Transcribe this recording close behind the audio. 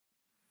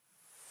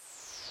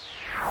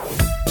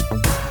Hello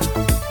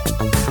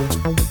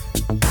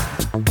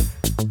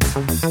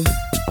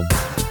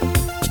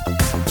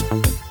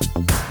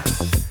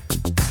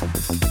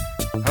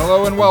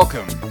and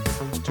welcome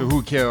to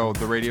Who Killed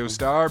the Radio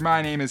Star.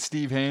 My name is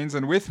Steve Haynes,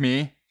 and with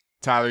me,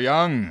 Tyler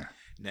Young.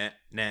 Okay.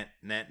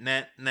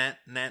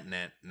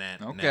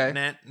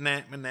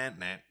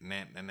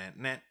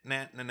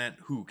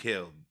 Who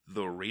killed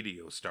the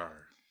radio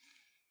star?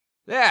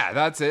 Yeah,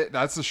 that's it.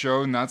 That's the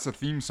show, and that's the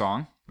theme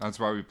song. That's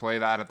why we play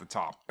that at the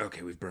top.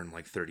 Okay, we've burned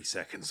like 30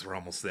 seconds. We're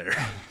almost there.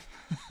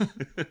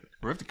 We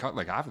have to cut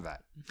like half of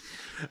that.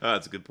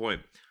 That's a good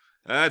point.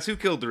 It's Who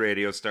Killed the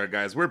Radio Star,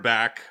 guys. We're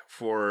back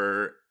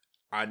for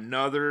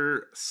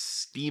another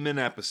steaming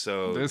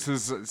episode. This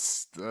is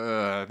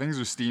things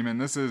are steaming.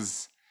 This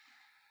is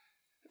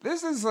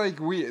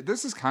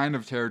kind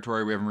of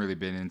territory we haven't really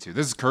been into.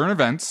 This is current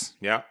events.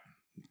 Yeah.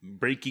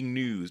 Breaking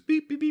news.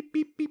 Beep beep beep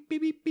beep beep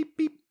beep beep beep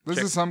beep. This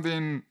is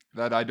something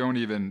that I don't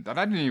even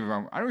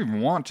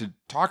want to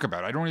talk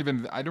about. I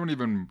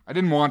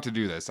didn't want to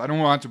do this. I don't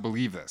want to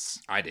believe this.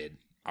 I did.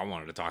 I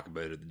wanted to talk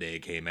about it the day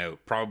it came out.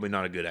 Probably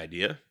not a good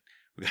idea.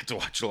 We got to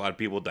watch a lot of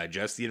people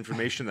digest the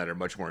information that are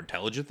much more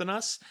intelligent than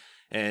us,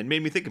 and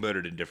made me think about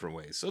it in different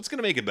ways. So it's going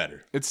to make it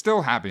better. It's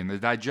still happening. The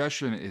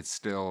digestion is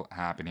still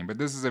happening. But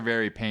this is a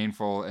very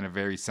painful and a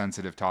very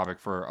sensitive topic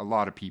for a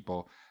lot of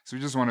people. So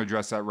we just want to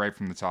address that right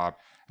from the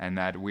top, and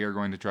that we are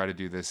going to try to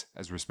do this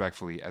as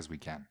respectfully as we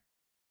can.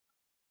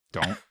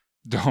 Don't.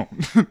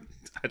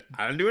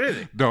 I didn't do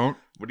anything. Don't.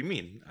 What do you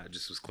mean? I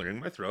just was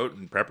clearing my throat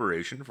in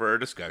preparation for our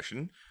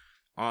discussion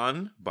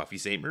on Buffy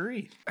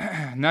Sainte-Marie.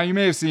 Now, you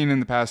may have seen in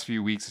the past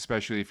few weeks,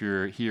 especially if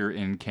you're here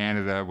in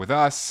Canada with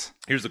us.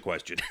 Here's the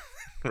question,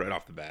 right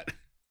off the bat.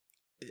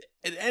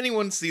 Did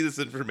anyone see this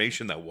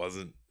information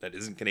that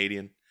isn't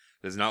Canadian,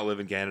 does not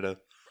live in Canada?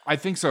 I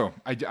think so.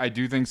 I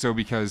do think so,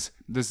 because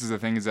this is the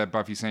thing, is that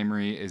Buffy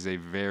Sainte-Marie is a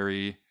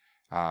very,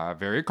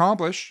 very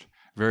accomplished,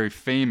 very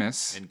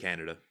famous in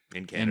Canada,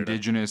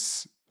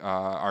 Indigenous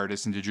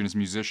artist, Indigenous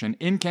musician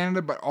in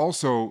Canada, but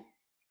also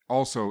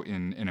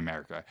in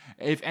America.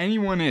 If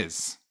anyone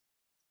is,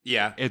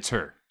 yeah, it's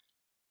her.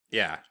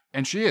 Yeah.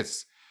 And she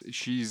is.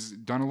 She's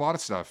done a lot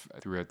of stuff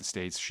throughout the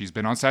States. She's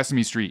been on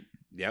Sesame Street.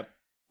 Yep.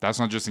 That's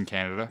not just in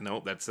Canada.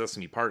 No, that's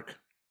Sesame Park.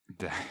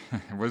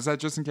 Was that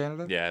just in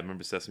Canada? Yeah, I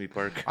remember Sesame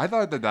Park. I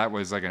thought that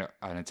was like an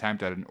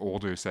attempt at an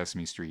older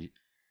Sesame Street.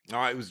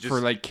 No, it was just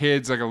for like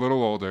kids like a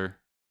little older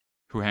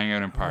who hang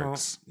out in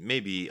parks.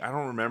 Maybe. I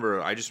don't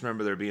remember. I just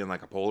remember there being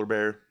like a polar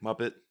bear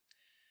Muppet.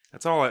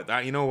 That's all.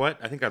 You know what?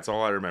 I think that's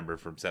all I remember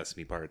from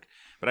Sesame Park.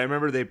 But I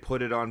remember they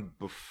put it on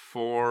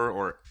before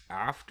or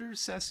after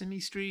Sesame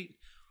Street.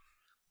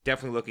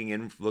 Definitely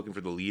looking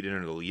for the lead in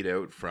or the lead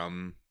out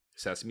from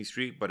Sesame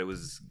Street. But it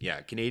was,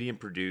 Canadian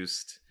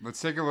produced.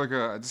 Let's take a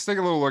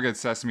little look at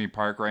Sesame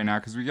Park right now,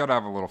 because we got to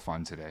have a little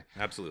fun today.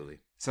 Absolutely.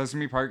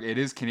 Sesame Park. It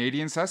is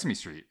Canadian Sesame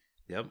Street.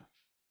 Yep.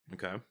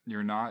 Okay. You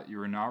were not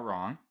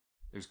wrong.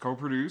 It was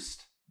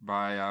co-produced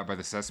by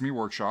the Sesame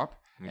Workshop.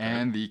 Okay.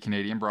 And the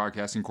Canadian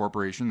Broadcasting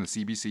Corporation, the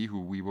CBC,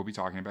 who we will be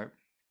talking about.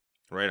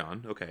 Right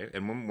on. Okay.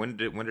 And when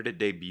did it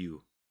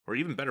debut? Or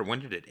even better, when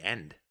did it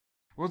end?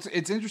 Well,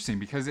 it's interesting,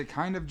 because it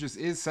kind of just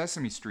is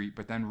Sesame Street,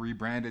 but then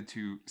rebranded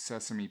to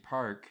Sesame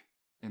Park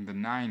in the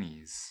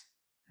 90s.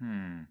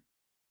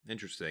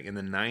 Interesting. In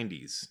the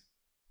 90s.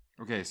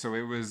 Okay, so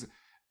it was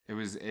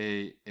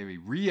a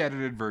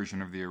re-edited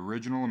version of the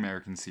original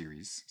American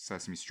series,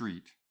 Sesame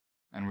Street,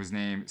 and was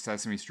named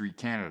Sesame Street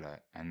Canada,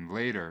 and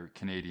later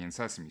Canadian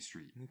Sesame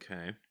Street.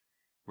 Okay.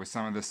 With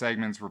some of the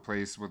segments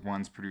replaced with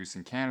ones produced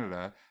in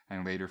Canada,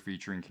 and later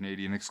featuring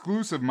Canadian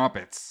exclusive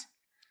Muppets.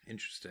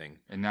 Interesting.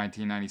 In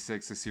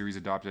 1996, the series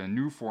adopted a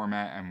new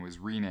format and was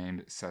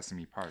renamed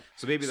Sesame Park.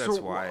 So maybe that's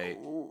why...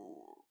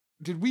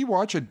 Did we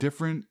watch a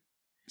different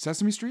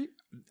Sesame Street?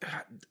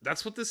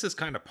 That's what this is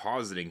kind of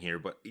positing here,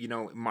 but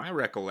my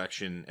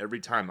recollection every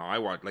time I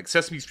watched, like,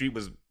 Sesame Street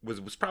was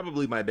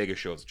probably my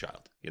biggest show as a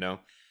child,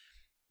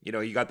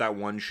 you got that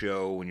one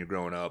show when you're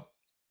growing up.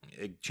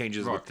 It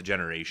changes with the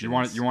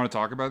generations. You want to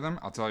talk about them?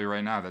 I'll tell you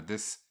right now that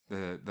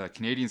the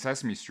Canadian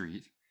Sesame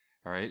Street,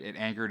 all right, it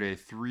anchored a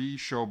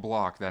 3-show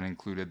block that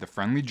included The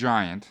Friendly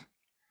Giant.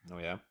 Oh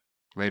yeah.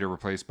 Later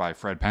replaced by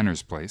Fred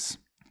Penner's Place.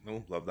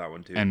 Oh, love that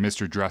one too. And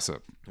Mr.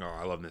 Dressup. Oh,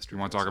 I love Mr. Dressup. You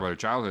want to talk about your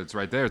childhood? It's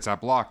right there. It's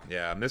that block.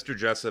 Yeah, Mr.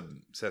 Dressup,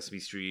 Sesame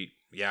Street.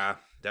 Yeah,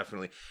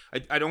 definitely.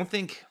 I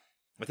think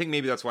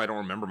maybe that's why I don't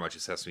remember much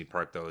of Sesame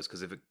Park, though, is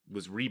because if it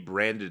was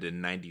rebranded in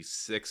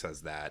 96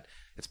 as that,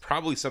 it's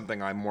probably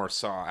something I more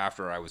saw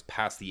after I was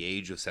past the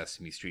age of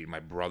Sesame Street and my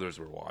brothers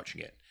were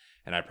watching it.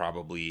 And I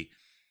probably,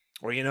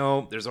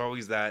 there's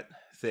always that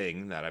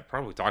thing that I've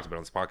probably talked about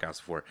on this podcast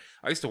before.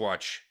 I used to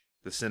watch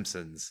The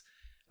Simpsons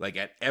like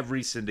at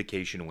every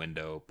syndication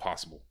window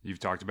possible. You've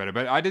talked about it,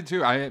 but I did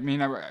too. I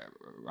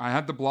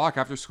had the block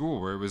after school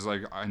where it was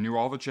like I knew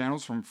all the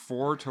channels from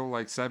 4 till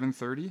like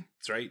 7:30.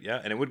 That's right, yeah,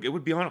 and it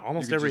would be on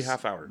almost every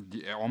half hour.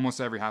 Yeah,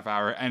 almost every half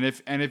hour, and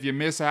if you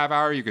miss a half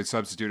hour, you could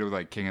substitute it with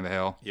like King of the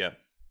Hill. Yeah,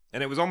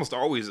 and it was almost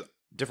always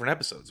different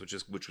episodes,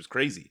 which was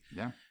crazy.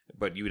 Yeah,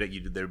 but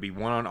there'd be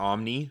one on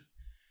Omni,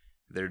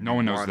 There'd No be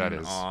one knows what that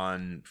one is.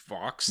 on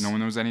Fox. No one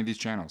knows any of these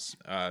channels.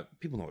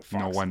 People know what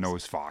Fox No one is.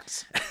 knows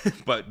Fox.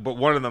 but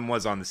one of them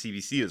was on the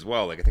CBC as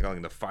well. Like I think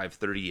on the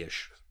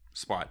 5:30ish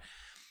spot.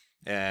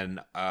 And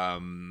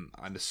I'm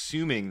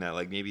assuming that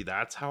like maybe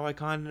that's how I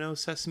kind of know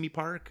Sesame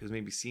Park, because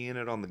maybe seeing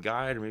it on the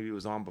guide, or maybe it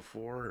was on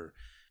before, or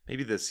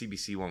maybe the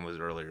CBC one was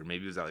earlier.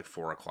 Maybe it was at like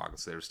 4:00,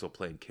 so they were still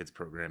playing kids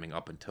programming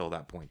up until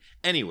that point.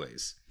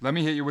 Anyways, Let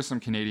me hit you with some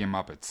Canadian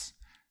Muppets.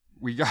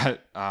 We got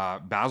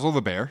Basil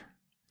the Bear,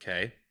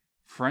 okay.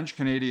 French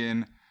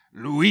Canadian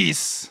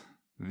Louis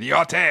the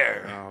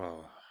Otter,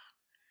 Oh,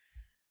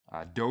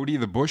 Dodie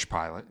the Bush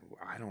Pilot.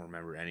 I don't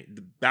remember any.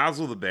 The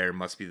Basil the Bear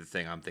must be the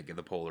thing I'm thinking.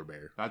 The polar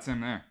bear. That's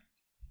him there.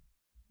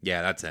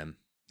 Yeah, that's him.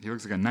 He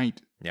looks like a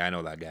knight. Yeah, I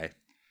know that guy.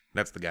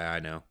 That's the guy I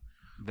know.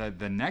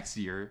 The next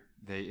year,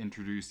 they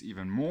introduced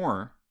even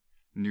more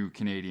new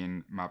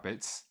Canadian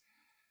Muppets,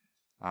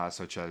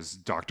 such as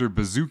Dr.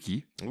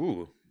 Bazooki,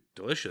 Ooh,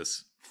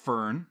 delicious.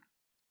 Fern,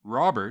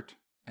 Robert,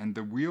 and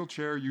the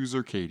wheelchair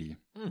user Katie.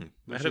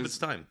 Ahead of its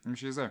time. And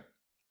she's there.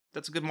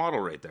 That's a good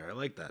model right there. I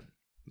like that.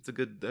 That's a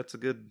good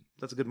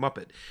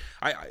Muppet.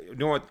 I you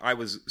know what I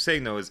was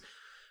saying though is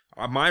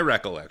my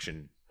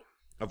recollection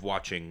of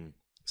watching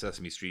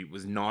Sesame Street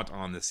was not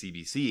on the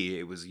CBC.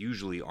 It was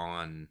usually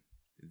on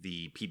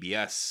the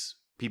PBS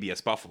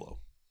Buffalo,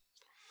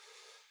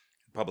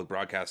 public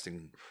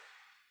broadcasting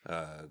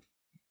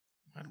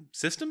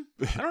system.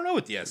 I don't know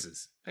what the S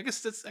is. I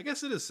guess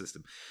it is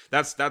system.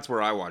 That's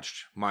where I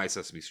watched my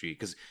Sesame Street,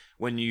 because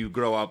when you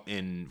grow up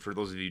for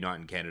those of you not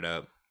in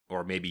Canada,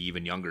 or maybe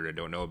even younger and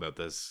don't know about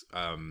this,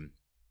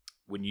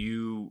 when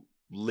you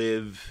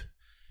live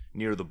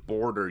near the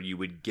border, you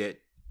would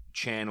get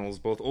channels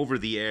both over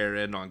the air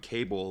and on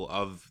cable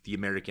of the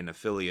American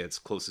affiliates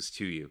closest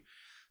to you.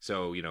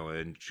 So,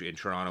 in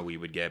Toronto, we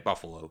would get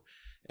Buffalo.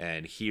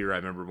 And here, I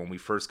remember when we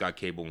first got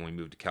cable, when we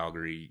moved to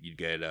Calgary, you'd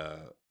get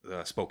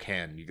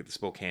Spokane. You get the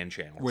Spokane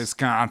channels.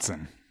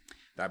 Wisconsin.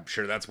 I'm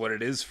sure that's what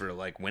it is for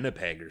like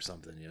Winnipeg or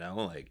something,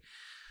 like...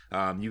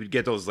 you would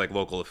get those like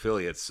local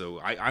affiliates. So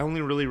I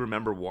only really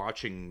remember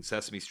watching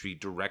Sesame Street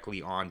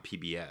directly on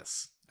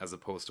PBS as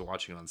opposed to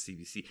watching it on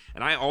CBC.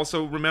 And I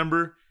also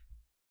remember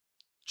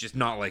just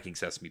not liking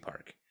Sesame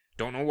Park.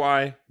 Don't know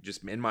why.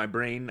 Just in my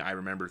brain, I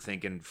remember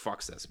thinking,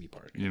 fuck Sesame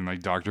Park. You didn't like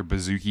Dr.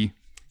 Bazooki?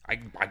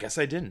 I guess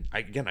I didn't.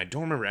 I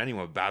don't remember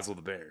anyone with Basil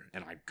the Bear.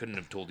 And I couldn't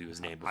have told you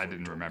his name before. I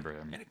didn't remember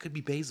him. And it could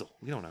be Basil.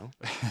 We don't know.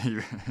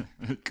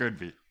 It could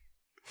be.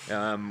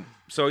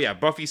 So yeah,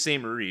 Buffy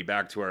Sainte-Marie,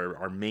 back to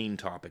our main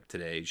topic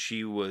today.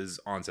 She was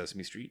on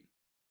Sesame Street.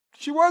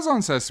 She was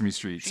on Sesame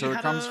Street, so it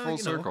had comes full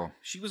circle.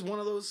 She was one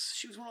of those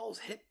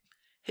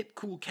hip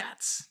cool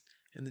cats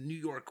in the New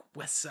York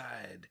West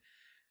Side,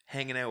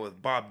 hanging out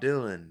with Bob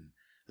Dylan.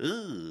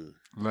 Ooh.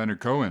 Leonard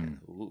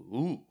Cohen.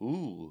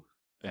 Ooh.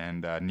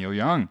 And Neil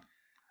Young.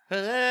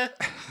 This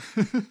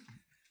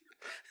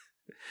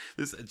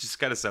just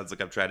kind of sounds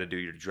like I'm trying to do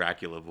your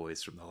Dracula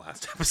voice from the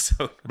last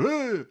episode.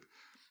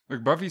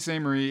 Look, Buffy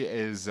Sainte-Marie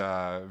is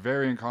a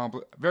very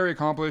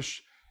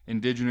accomplished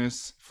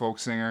Indigenous folk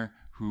singer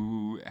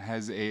who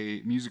has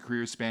a music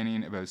career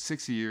spanning about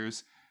 6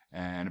 years.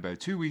 And about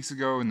 2 weeks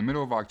ago, in the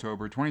middle of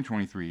October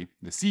 2023,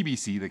 the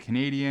CBC, the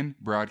Canadian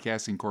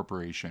Broadcasting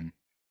Corporation,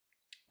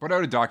 put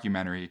out a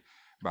documentary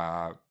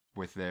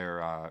with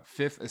their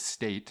Fifth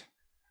Estate,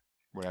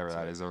 whatever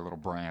that is, their little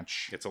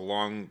branch. It's a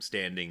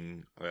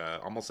long-standing,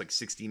 almost like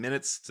 60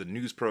 Minutes. It's a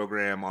news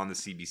program on the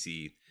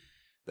CBC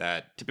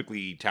that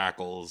typically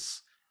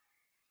tackles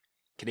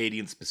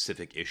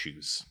Canadian-specific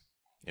issues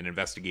in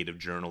investigative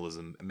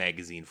journalism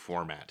magazine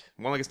format.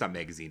 Well, I guess not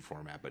magazine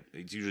format, but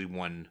it's usually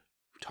one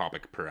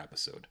topic per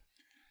episode.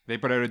 They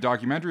put out a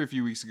documentary a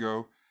few weeks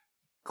ago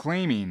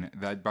claiming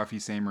that Buffy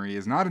Sainte-Marie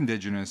is not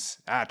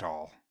Indigenous at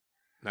all.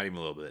 Not even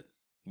a little bit.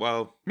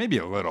 Well, maybe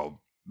a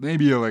little.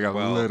 Maybe like a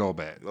little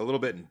bit. A little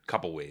bit in a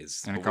couple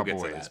ways. In a couple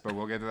ways, but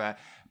we'll get to that.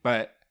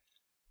 But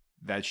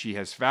that she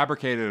has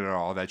fabricated it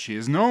all, that she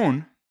is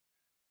known,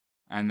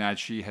 and that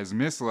she has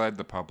misled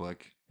the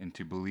public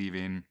into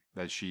believing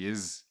that she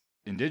is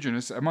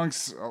Indigenous,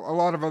 amongst a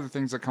lot of other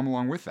things that come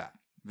along with that.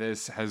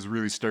 This has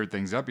really stirred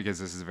things up because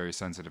this is a very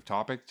sensitive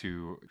topic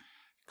to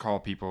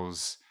call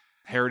people's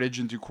heritage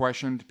into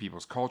question, to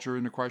people's culture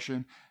into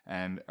question.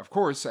 And of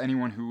course,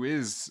 anyone who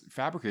is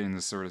fabricating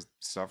this sort of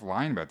stuff,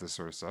 lying about this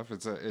sort of stuff,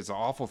 it's an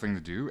awful thing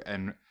to do.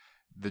 And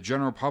the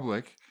general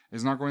public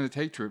is not going to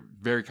take to it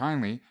very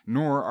kindly,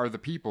 nor are the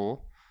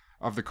people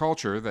of the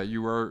culture that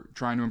you are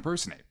trying to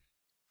impersonate.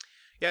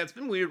 Yeah, it's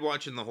been weird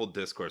watching the whole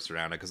discourse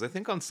around it, because I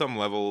think on some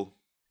level,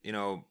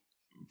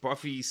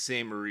 Buffy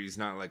Sainte-Marie is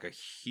not like a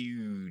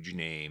huge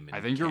name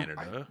in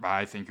Canada.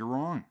 I think you're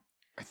wrong.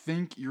 I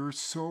think you're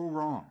so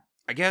wrong.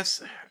 I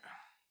guess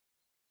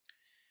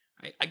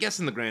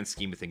in the grand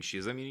scheme of things, she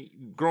is. I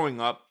mean,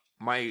 growing up,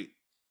 my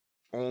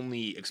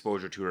only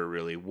exposure to her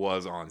really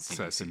was on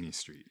Sesame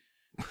Street.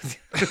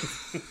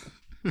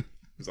 It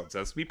was on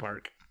Sesame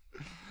Park,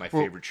 my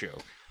favorite show.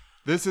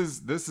 This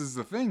is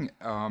the thing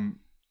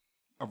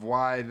of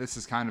why this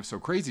is kind of so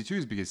crazy too,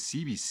 is because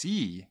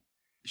CBC,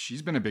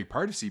 she's been a big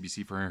part of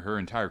CBC for her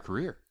entire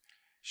career.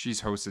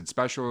 she's hosted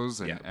specials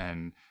and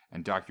Yeah.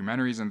 and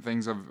documentaries and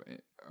things of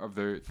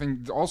their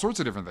thing, all sorts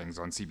of different things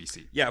on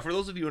CBC. Yeah, for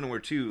those of you unaware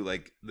too,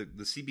 like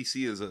the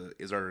CBC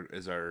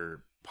is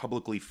our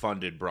publicly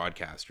funded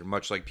broadcaster,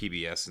 much like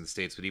PBS in the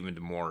States, but even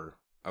to more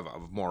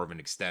of an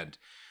extent.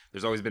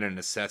 There's always been a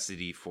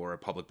necessity for a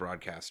public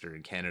broadcaster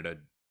in Canada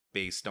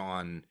based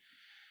on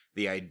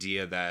the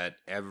idea that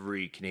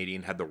every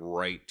Canadian had the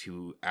right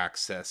to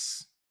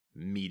access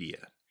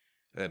media,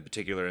 in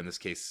particular, in this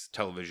case,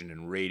 television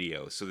and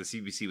radio. So the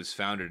CBC was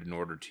founded in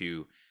order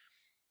to,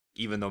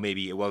 even though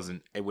maybe it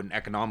wouldn't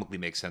economically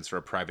make sense for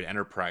a private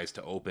enterprise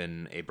to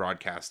open a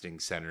broadcasting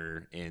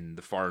center in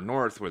the far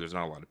north where there's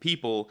not a lot of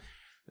people,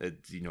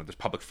 there's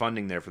public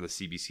funding there for the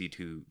CBC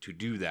to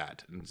do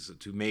that, and so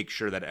to make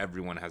sure that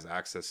everyone has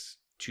access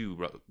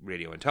to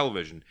radio and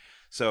television.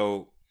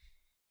 So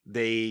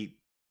they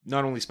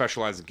not only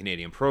specialize in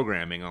Canadian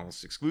programming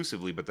almost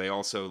exclusively, but they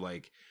also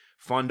like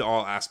fund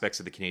all aspects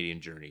of the Canadian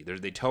journey.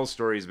 They tell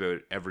stories about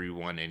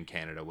everyone in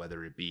Canada,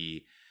 whether it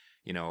be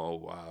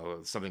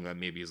something that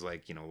maybe is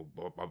like,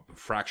 a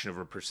fraction of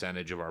a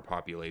percentage of our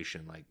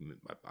population, like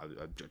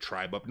a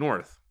tribe up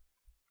north,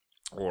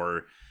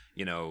 or,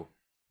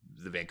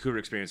 the Vancouver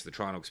experience, the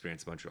Toronto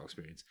experience, the Montreal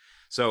experience.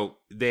 So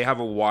they have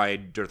a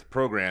wide dearth of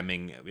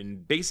programming,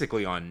 and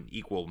basically on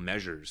equal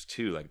measures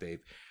too. Like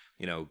they've,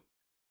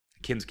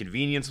 Kim's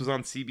Convenience was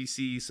on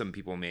CBC. Some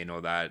people may know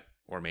that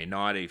or may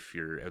not if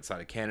you're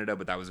outside of Canada,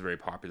 but that was a very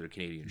popular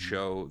Canadian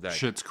show. That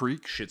Schitt's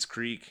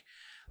Creek.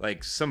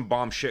 Like some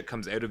bomb shit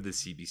comes out of the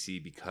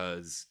CBC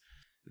because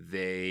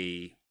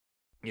they,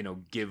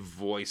 give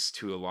voice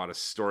to a lot of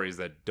stories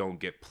that don't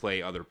get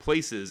play other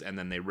places, and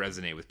then they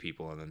resonate with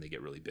people, and then they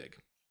get really big.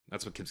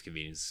 That's what Kim's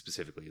Convenience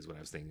specifically is what I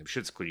was thinking.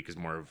 Schitt's Creek was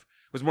more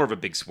of a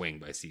big swing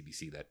by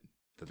CBC that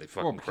they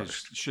fucking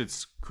crushed.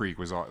 Schitt's Creek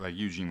was all, like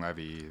Eugene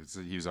Levy.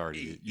 He was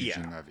already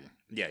Eugene Levy.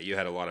 Yeah, you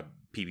had a lot of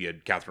people. You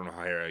had Catherine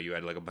O'Hara. You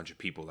had like a bunch of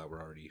people that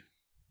were already,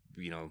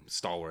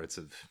 stalwarts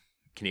of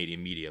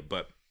Canadian media.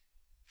 But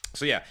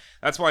so yeah,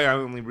 that's why I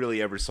only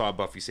really ever saw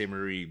Buffy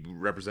Sainte-Marie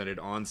represented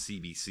on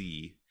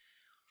CBC.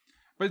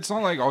 But it's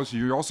not like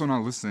you're also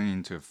not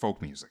listening to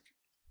folk music.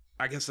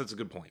 I guess that's a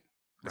good point.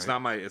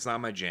 Right? It's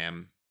not my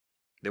jam.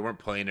 They weren't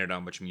playing it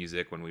on much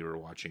music when we were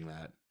watching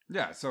that.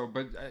 Yeah,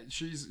 but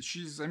she's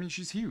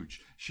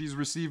huge. She's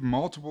received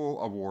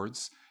multiple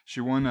awards.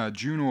 She won a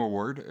Juno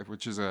Award,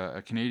 which is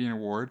a Canadian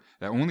award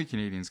that only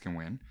Canadians can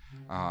win.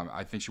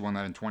 I think she won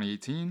that in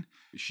 2018.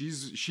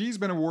 She's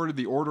been awarded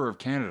the Order of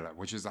Canada,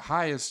 which is the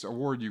highest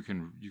award you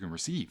can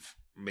receive.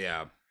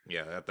 Yeah,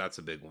 that's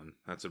a big one.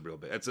 That's a real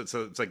big. It's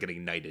like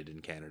getting knighted in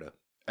Canada.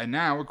 And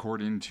now,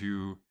 according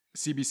to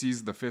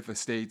CBC's The Fifth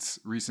Estate's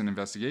recent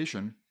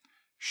investigation,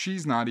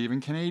 she's not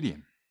even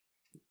Canadian.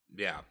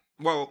 Yeah,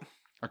 well.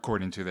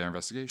 According to their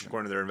investigation.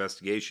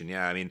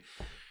 Yeah. I mean,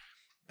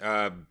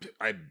 I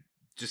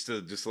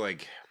just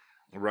like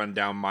run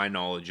down my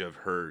knowledge of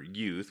her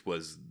youth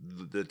was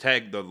the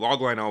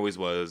logline always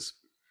was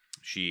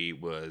she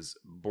was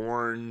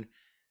born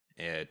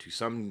to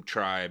some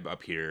tribe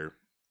up here.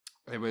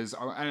 It was.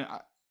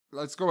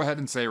 Let's go ahead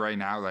and say right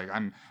now, like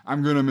I'm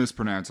gonna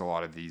mispronounce a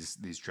lot of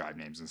these tribe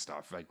names and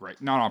stuff, like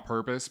right, not on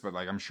purpose, but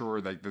like I'm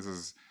sure like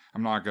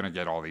I'm not gonna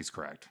get all these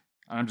correct.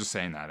 And I'm just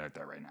saying that out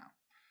there right now.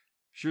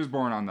 She was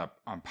born on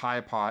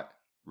Piapot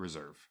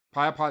Reserve.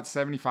 Piapot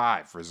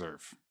 75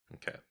 Reserve.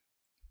 Okay.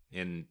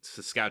 In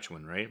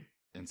Saskatchewan, right?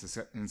 In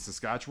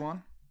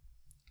Saskatchewan?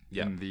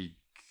 Yeah. In the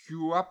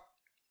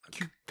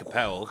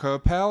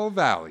Qu'Appelle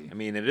Valley. I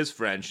mean, it is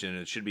French and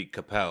it should be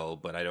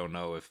Qu'Appelle, but I don't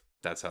know if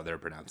that's how they're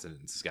pronouncing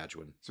it in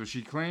Saskatchewan. So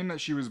she claimed that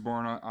she was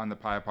born on the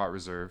Piapot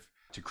Reserve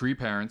to Cree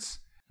parents,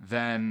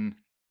 then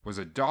was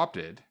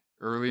adopted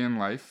early in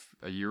life,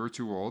 a year or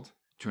two old,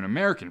 to an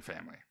American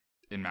family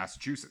in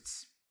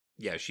Massachusetts.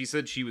 Yeah, she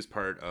said she was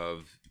part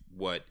of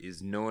what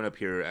is known up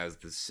here as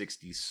the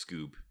 60s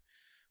scoop,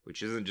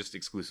 which isn't just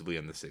exclusively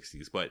in the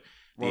 60s, but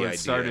it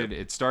started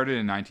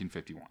in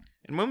 1951.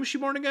 And when was she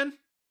born again?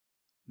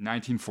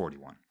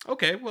 1941.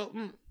 Okay, well,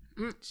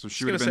 so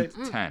she would have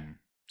been 10.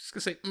 Just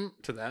gonna say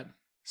to that.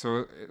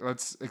 So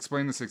let's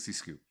explain the 60s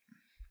scoop.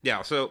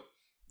 Yeah, so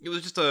it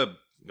was just a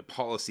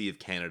policy of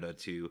Canada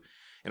to,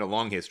 in a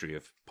long history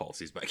of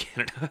policies by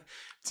Canada,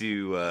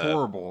 to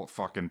horrible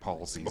fucking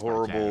policies.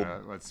 Horrible. By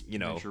Canada. Let's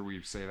make sure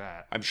we say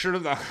that. I'm sure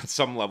that on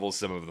some level,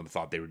 some of them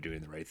thought they were doing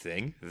the right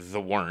thing. They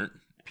weren't.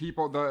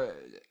 People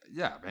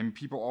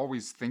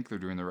always think they're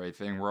doing the right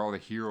thing. We're all the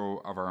hero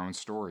of our own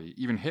story.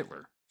 Even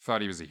Hitler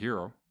thought he was a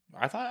hero.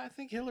 I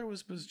think Hitler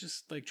was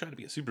just like trying to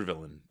be a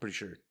supervillain. Pretty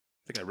sure.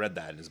 I think I read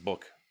that in his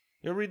book.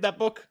 You ever read that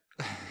book?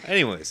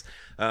 Anyways,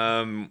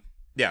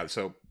 yeah.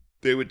 So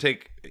they would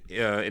take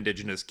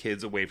Indigenous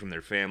kids away from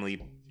their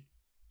family,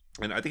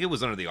 and I think it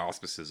was under the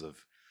auspices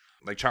of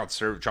like child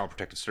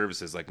protective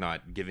services, like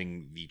not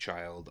giving the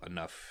child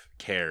enough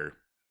care.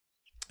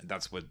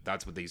 That's what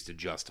they used to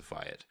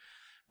justify it.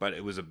 But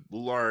it was a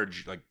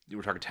large, like we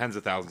were talking tens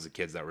of thousands of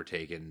kids that were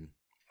taken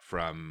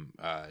from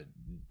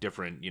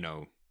different,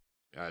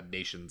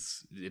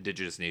 nations,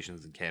 Indigenous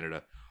nations in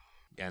Canada.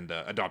 and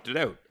adopted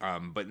out.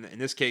 But in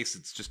this case,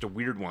 it's just a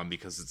weird one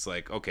because it's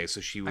like, okay,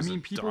 so she was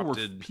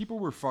people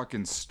were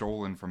fucking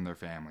stolen from their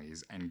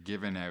families and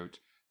given out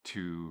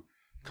to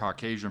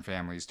Caucasian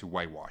families to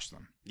whitewash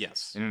them.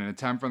 Yes. In an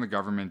attempt from the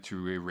government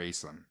to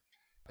erase them.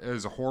 It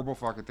was a horrible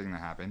fucking thing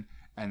that happened.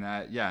 And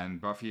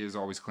and Buffy is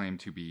always claimed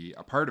to be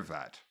a part of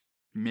that.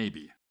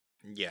 Maybe.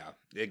 Yeah.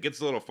 It gets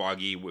a little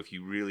foggy if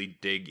you really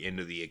dig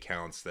into the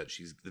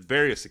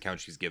various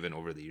accounts she's given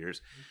over the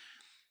years.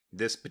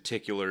 This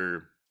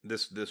particular,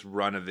 this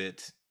run of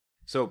it.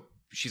 So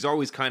she's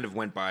always kind of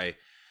went by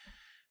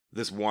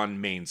this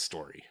one main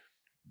story.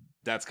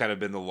 That's kind of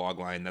been the log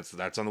line.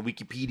 That's on the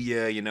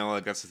Wikipedia,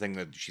 like that's the thing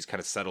that she's kind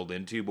of settled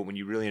into. But when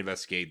you really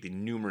investigate the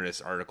numerous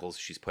articles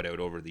she's put out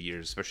over the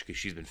years, especially because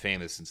she's been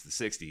famous since the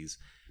 60s,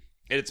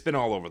 it's been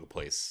all over the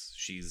place.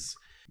 She's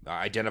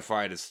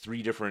identified as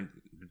 3 different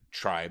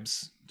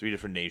tribes, 3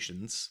 different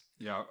nations.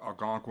 Yeah,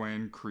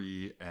 Algonquin,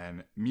 Cree,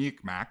 and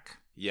Mi'kmaq.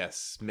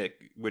 Yes, Mick,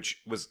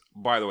 which was,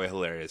 by the way,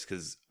 hilarious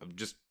because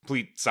just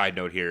complete side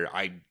note here,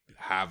 I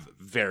have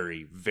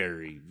very,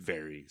 very,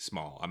 very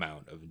small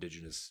amount of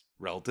indigenous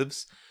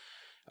relatives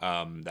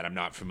that I'm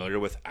not familiar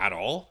with at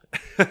all.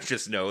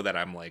 Just know that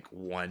I'm like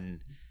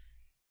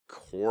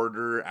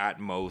 1/4 at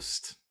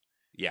most.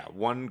 Yeah,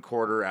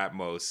 1/4 at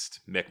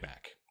most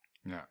Mi'kmaq.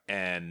 Yeah.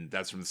 And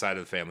that's from the side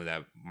of the family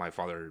that my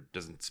father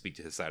doesn't speak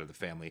to his side of the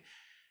family.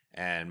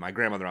 And my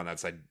grandmother on that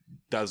side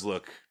does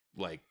look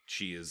like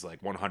she is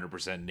like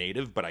 100%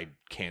 native, but I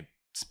can't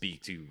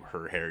speak to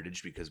her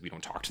heritage because we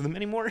don't talk to them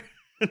anymore.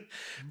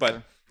 But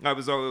okay. I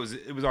was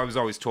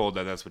always told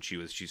that that's what she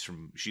was. She's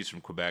from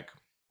Quebec,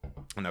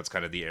 and that's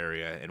kind of the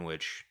area in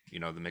which the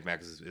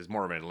Mi'kmaq is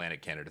more of an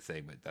Atlantic Canada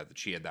thing, but that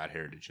she had that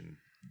heritage and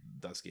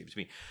thus gave it to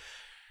me.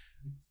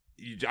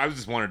 I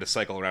just wanted to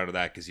cycle around to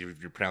that because your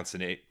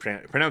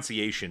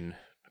pronunciation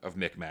of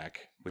Mi'kmaq,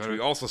 which we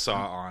also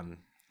saw on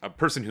a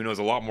person who knows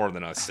a lot more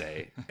than us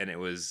say, and it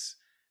was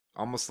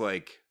almost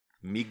like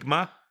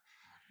Mi'kmaq.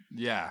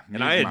 Yeah,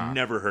 and I had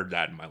never heard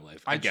that in my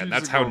life. Again,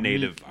 that's how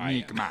native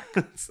I am.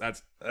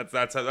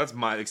 that's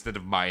my extent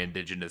of my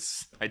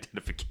indigenous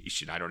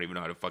identification. I don't even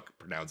know how to fucking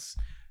pronounce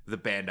the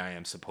band I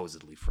am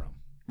supposedly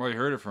from. Well, you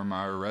heard it from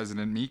our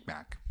resident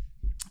Mi'kmaq.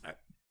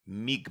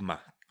 Mi'kmaq.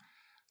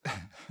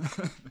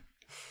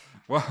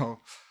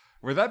 Well,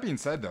 with that being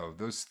said, though,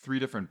 those 3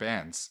 different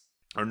bands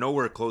are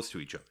nowhere close to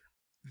each other.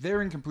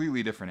 They're in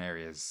completely different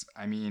areas.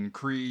 I mean,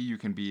 Cree, you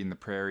can be in the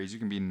prairies, you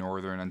can be in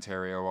northern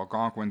Ontario,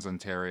 Algonquin's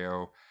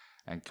Ontario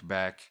and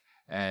Quebec,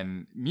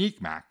 and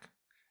Mi'kmaq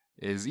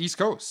is East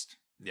Coast.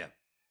 Yeah.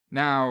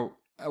 Now,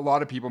 a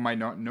lot of people might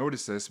not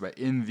notice this, but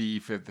in the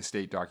Fifth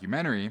Estate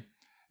documentary,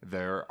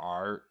 there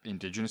are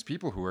Indigenous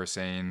people who are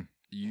saying,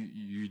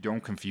 you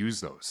don't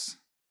confuse those.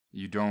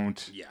 You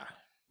don't... Yeah.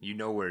 You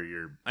know where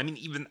you're... I mean,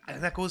 even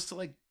that goes to,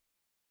 like,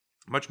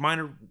 much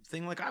minor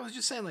thing. Like, I was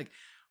just saying, like,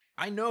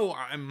 I know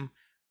I'm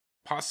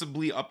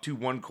possibly up to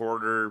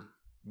 1/4,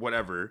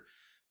 whatever,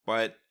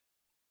 but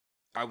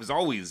I was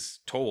always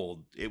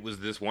told it was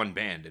this one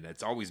band, and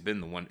it's always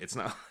been the one. It's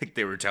not like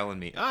they were telling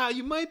me,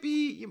 you might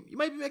be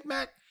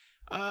Mi'kmaq.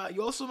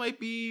 You also might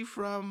be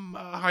from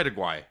Haida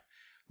Gwaii.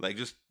 Like,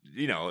 just,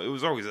 it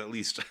was always at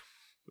least a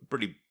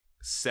pretty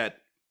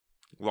set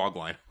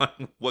logline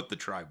on what the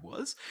tribe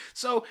was.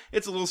 So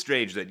it's a little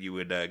strange that you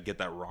would get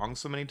that wrong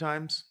so many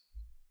times.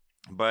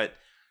 But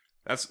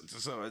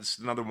it's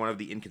another one of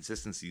the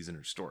inconsistencies in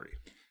her story.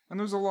 And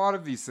there's a lot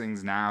of these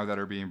things now that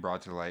are being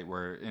brought to light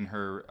where in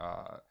her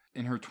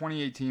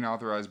 2018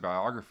 authorized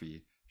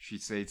biography, she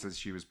states that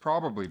she was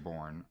probably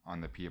born on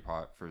the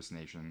Piapot First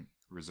Nation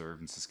Reserve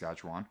in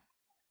Saskatchewan.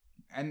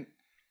 And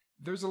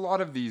there's a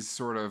lot of these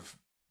sort of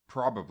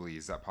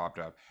probablys that popped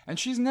up. And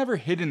she's never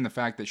hidden the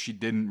fact that she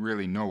didn't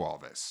really know all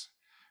this,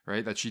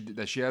 right? That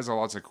she has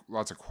lots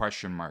of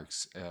question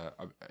marks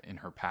in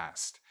her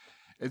past.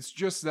 It's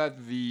just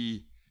that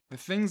the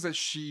things that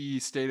she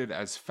stated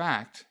as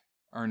fact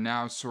are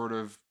now sort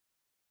of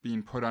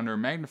being put under a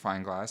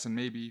magnifying glass and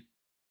maybe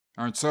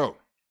aren't so.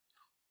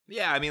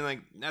 Yeah, I mean,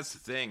 like, that's the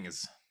thing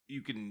is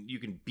you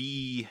can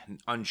be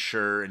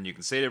unsure and you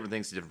can say different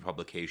things to different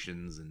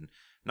publications and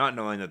not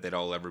knowing that they'd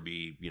all ever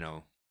be,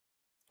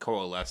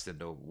 coalesced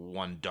into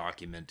one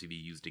document to be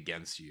used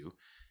against you.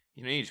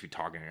 You need to be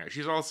talking to her.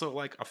 She's also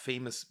like a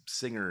famous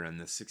singer in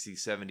the 60s,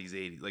 70s,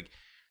 80s. Like,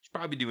 she's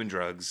probably doing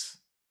drugs.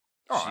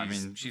 Oh,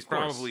 she's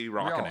probably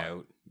rocking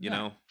out, you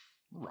know?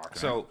 Rocking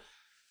so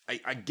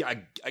I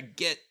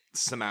get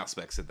some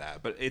aspects of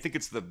that, but I think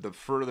it's the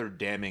further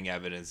damning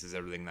evidence is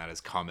everything that has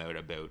come out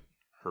about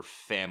her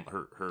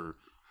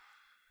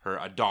her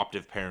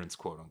adoptive parents,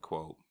 quote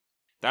unquote.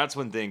 That's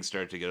when things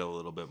start to get a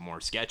little bit more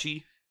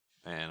sketchy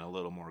and a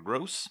little more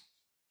gross.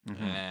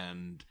 Mm-hmm.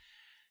 And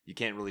you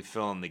can't really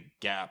fill in the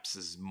gaps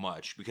as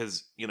much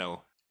because,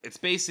 it's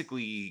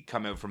basically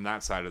come out from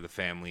that side of the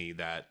family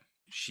that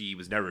she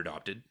was never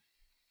adopted,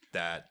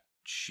 that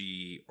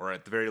she, or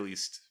at the very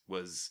least,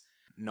 was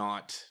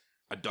not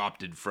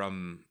adopted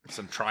from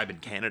some tribe in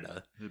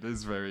Canada. It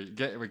is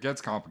it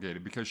gets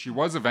complicated because she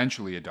was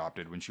eventually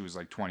adopted when she was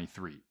like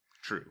 23.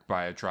 True.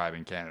 By a tribe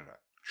in Canada.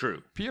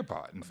 True.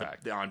 Peapod, in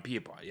fact. On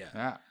Peapod, yeah.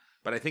 Yeah.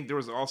 But I think there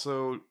was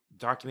also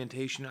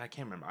documentation. I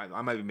can't remember.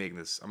 I might be making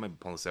this. I might be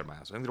pulling this out of my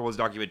ass. I think there was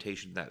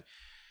documentation that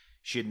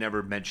she had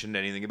never mentioned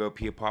anything about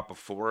Peapod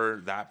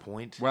before that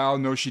point. Well,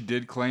 no, she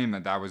did claim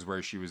that that was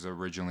where she was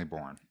originally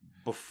born.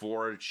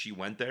 Before she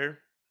went there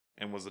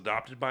and was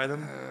adopted by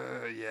them?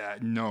 Yeah,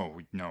 no.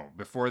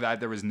 Before that,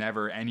 there was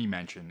never any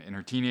mention. In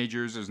her teenage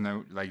years, there's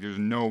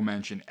no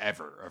mention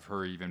ever of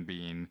her even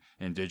being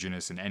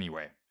indigenous in any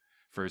way.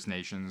 First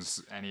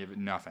Nations, any of it,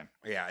 nothing.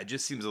 Yeah, it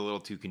just seems a little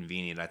too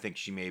convenient. I think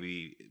she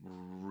maybe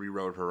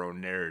rewrote her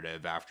own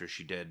narrative after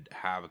she did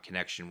have a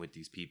connection with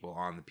these people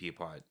on the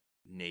Peapod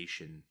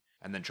Nation,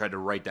 and then tried to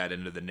write that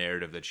into the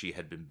narrative that she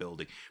had been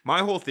building. My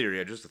whole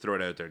theory, just to throw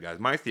it out there, guys,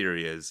 my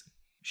theory is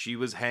she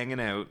was hanging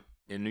out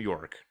in New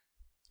York,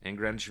 in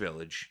Greenwich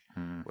Village,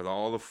 with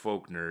all the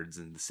folk nerds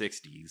in the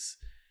 60s,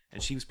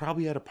 and she was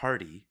probably at a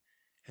party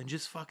and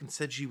just fucking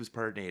said she was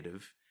part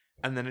native,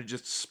 and then it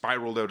just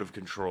spiraled out of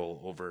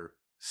control over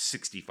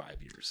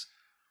 65 years.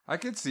 I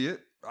could see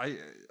it.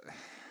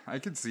 I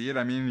could see it.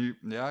 I mean,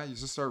 you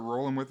just start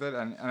rolling with it,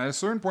 and at a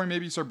certain point,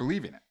 maybe you start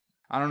believing it.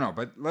 I don't know,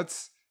 but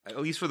let's... At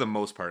least for the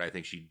most part, I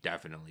think she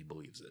definitely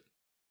believes it.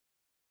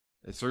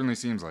 It certainly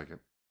seems like it.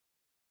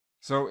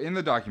 So, in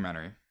the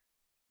documentary,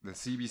 the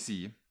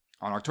CBC,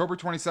 on October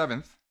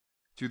 27th,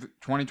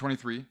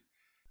 2023,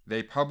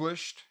 they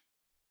published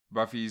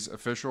Buffy's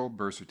official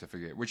birth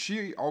certificate, which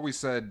she always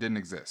said didn't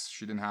exist.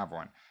 She didn't have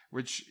one,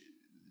 which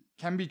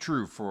can be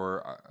true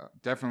for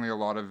definitely a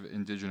lot of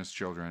indigenous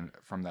children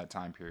from that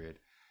time period.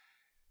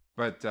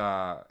 But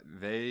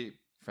they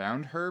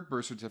found her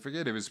birth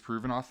certificate. It was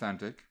proven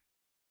authentic.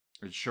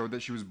 It showed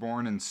that she was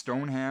born in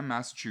Stoneham,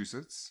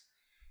 Massachusetts,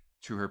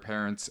 to her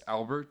parents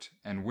Albert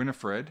and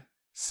Winifred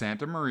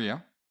Sainte-Marie.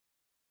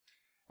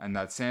 And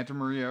that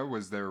Sainte-Marie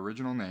was their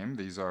original name.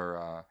 These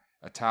are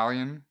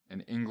Italian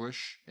and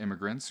English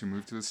immigrants who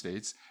moved to the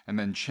States and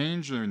then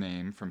changed their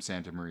name from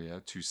Sainte-Marie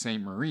to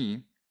Sainte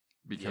Marie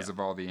because of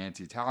all the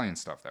anti-Italian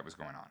stuff that was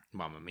going on.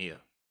 Mamma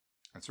mia.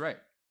 That's right.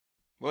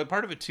 Well,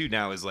 part of it too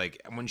now is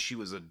like when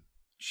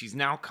she's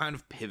now kind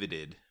of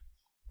pivoted,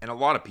 and a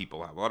lot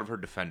of her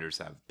defenders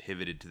have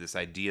pivoted to this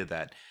idea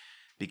that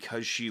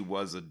because she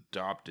was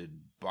adopted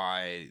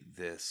by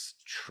this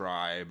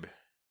tribe,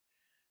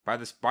 by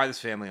this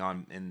family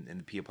in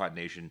the Peapod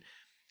Nation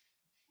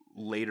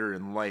later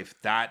in life,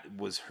 that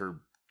was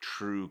her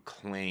true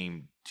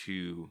claim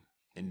to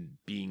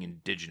being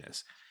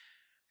indigenous,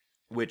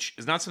 which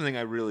is not something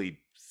I really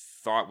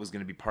thought was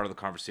going to be part of the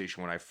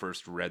conversation when I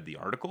first read the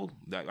article.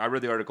 I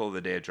read the article the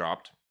day it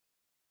dropped,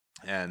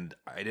 and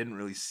I didn't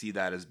really see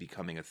that as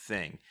becoming a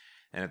thing.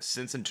 And I've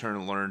since in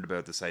turn learned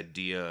about this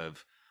idea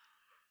of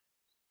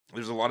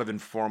there's a lot of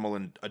informal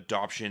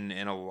adoption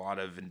in a lot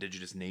of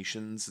indigenous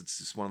nations. It's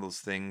just one of those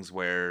things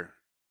where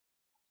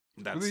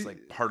that's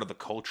like part of the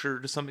culture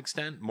to some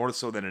extent, more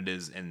so than it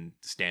is in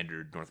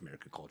standard North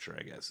American culture,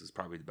 I guess is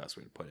probably the best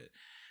way to put it.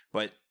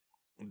 But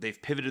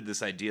they've pivoted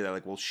this idea that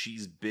like, well,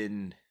 she's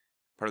been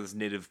part of this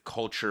native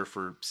culture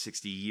for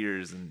 60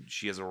 years and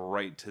she has a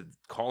right to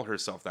call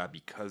herself that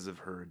because of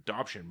her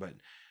adoption. But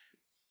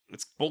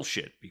it's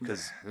bullshit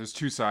because there's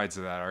two sides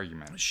of that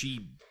argument.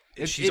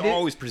 She's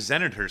always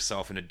presented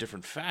herself in a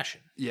different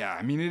fashion. Yeah,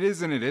 I mean, it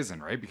is and it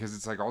isn't, right? Because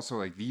it's like also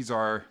like these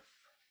are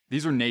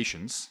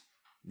nations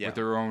with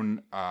their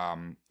own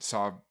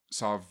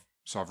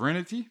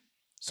sovereignty.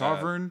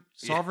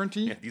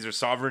 Sovereignty. Yeah, these are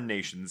sovereign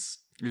nations.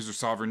 These are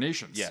sovereign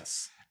nations.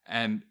 Yes.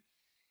 And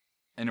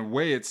in a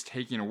way, it's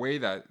taking away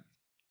that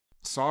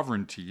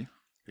sovereignty.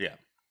 Yeah.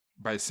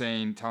 By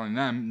telling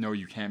them, no,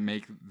 you can't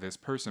make this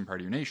person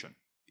part of your nation.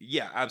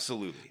 Yeah,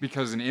 absolutely.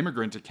 Because an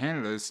immigrant to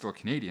Canada is still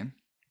Canadian.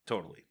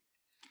 Totally.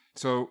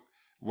 So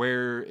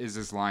where is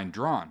this line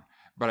drawn?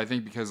 But I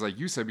think because, like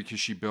you said, because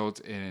she built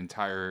an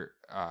entire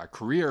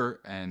career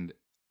and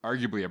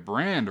arguably a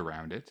brand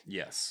around it.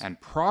 Yes.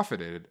 And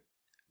profited.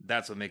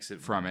 That's what makes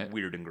it from it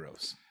weird and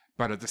gross.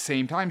 But at the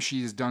same time,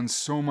 she has done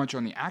so much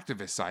on the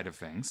activist side of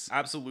things.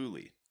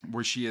 Absolutely.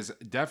 Where she has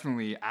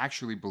definitely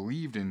actually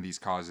believed in these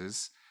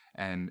causes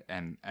and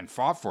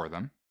fought for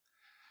them.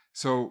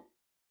 So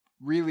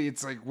really,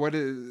 it's like, what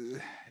is...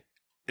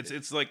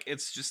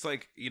 It's just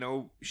like, you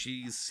know,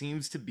 she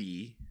seems to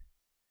be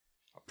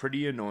a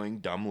pretty annoying,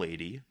 dumb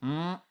lady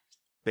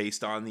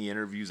based on the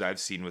interviews I've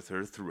seen with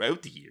her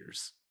throughout the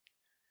years.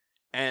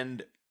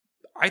 And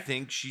I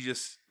think she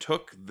just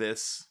took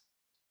this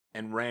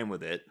and ran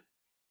with it.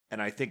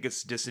 And I think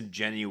it's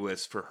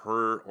disingenuous for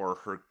her or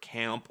her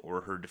camp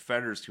or her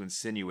defenders to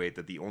insinuate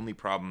that the only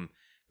problem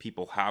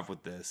people have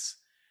with this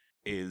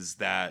is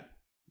that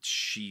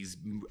she's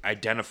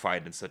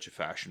identified in such a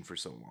fashion for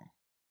so long.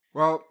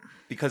 Well,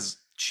 because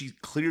she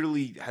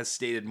clearly has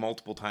stated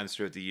multiple times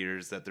throughout the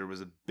years that there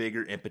was a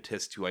bigger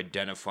impetus to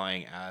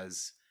identifying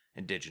as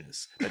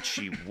indigenous, that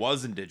she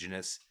was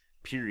indigenous,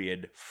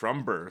 period,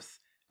 from birth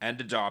and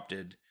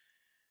adopted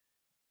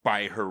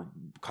by her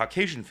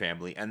Caucasian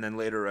family and then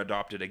later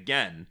adopted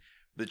again,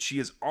 that she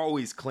has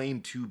always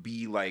claimed to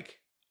be like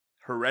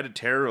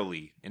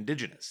hereditarily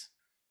indigenous.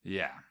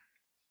 Yeah.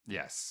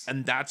 Yes.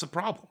 And that's a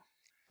problem.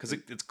 Because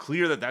it's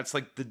clear that that's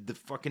like the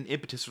fucking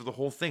impetus for the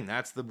whole thing.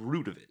 That's the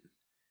root of it.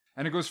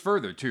 And it goes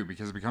further too,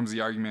 because it becomes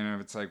the argument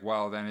of it's like,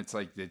 well, then it's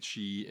like, if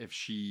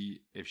she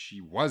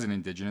wasn't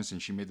Indigenous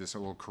and she made this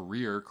whole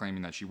career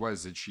claiming that she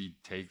was, did she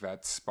take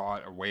that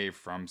spot away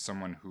from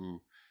someone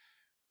who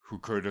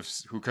could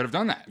have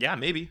done that? Yeah,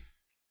 maybe.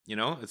 You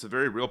know, it's a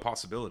very real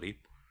possibility.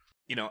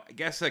 You know, I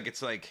guess like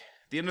it's like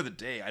at the end of the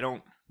day, I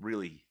don't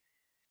really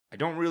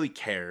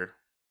care.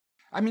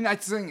 I mean,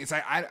 that's the thing. It's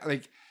like I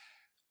like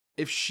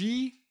if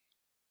she.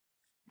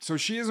 So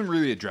she hasn't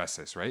really addressed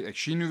this, right? Like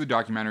she knew the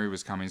documentary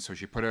was coming, so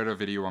she put out a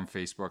video on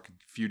Facebook a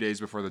few days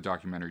before the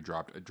documentary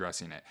dropped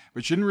addressing it.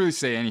 But she didn't really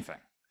say anything.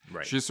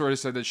 Right. She just sort of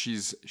said that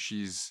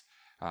she's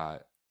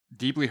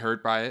deeply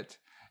hurt by it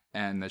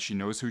and that she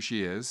knows who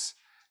she is.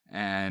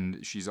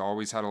 And she's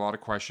always had a lot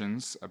of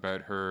questions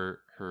about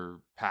her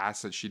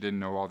past that she didn't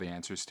know all the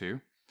answers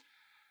to.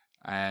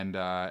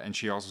 And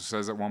she also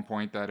says at one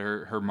point that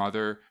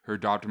her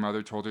adopted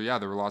mother told her, yeah,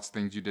 there were lots of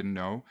things you didn't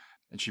know.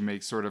 And she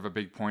makes sort of a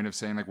big point of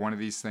saying, like, one of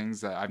these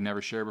things that I've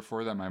never shared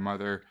before that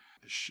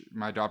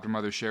my adopted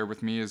mother shared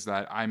with me is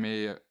that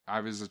I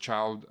was a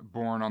child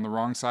born on the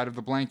wrong side of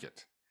the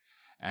blanket.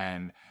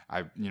 And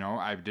I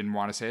didn't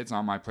want to say it. It's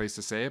not my place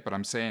to say it, but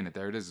I'm saying it.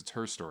 There it is. It's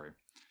her story.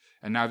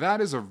 And now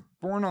that is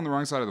born on the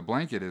wrong side of the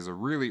blanket is a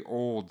really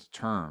old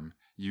term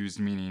used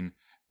meaning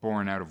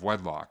born out of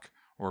wedlock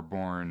or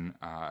born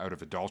out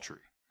of adultery,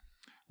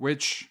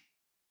 which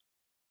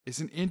is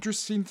an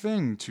interesting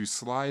thing to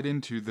slide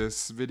into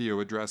this video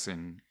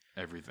addressing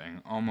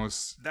everything.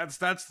 Almost that's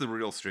the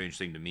real strange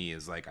thing to me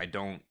is like I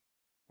don't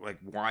like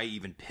why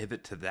even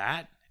pivot to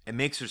that.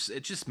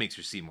 It just makes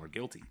her seem more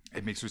guilty.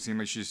 It makes her seem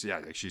like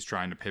she's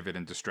trying to pivot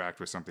and distract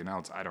with something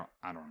else. I don't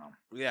know.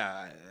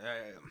 Yeah.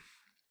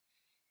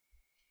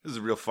 This is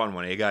a real fun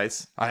one, eh,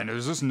 guys? I know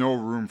there's just no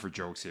room for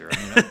jokes here.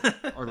 I mean,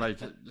 or like,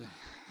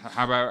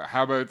 how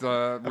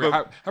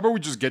about we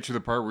just get to the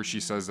part where she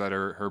says that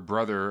her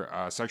brother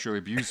sexually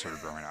abused her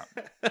growing up.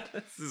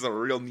 This is a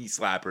real knee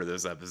slapper.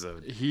 This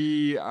episode.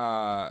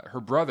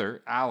 Her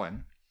brother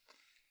Alan,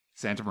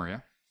 Sainte-Marie,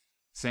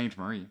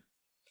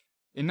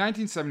 in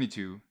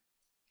 1972,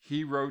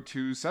 he wrote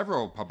to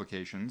several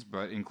publications,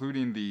 but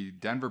including the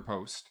Denver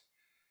Post,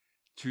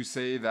 to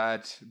say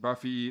that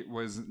Buffy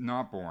was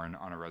not born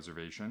on a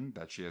reservation,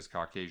 that she has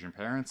Caucasian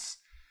parents,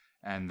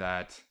 and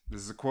that,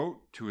 this is a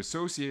quote, to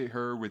associate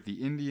her with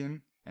the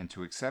Indian and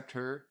to accept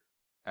her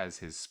as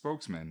his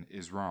spokesman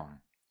is wrong,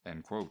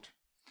 end quote.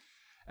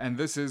 And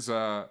this is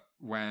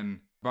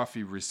when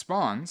Buffy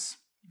responds,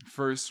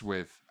 first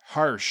with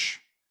harsh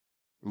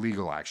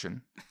legal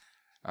action,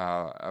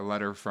 a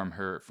letter from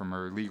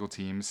her legal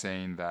team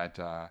saying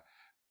that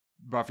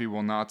Buffy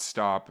will not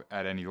stop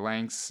at any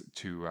lengths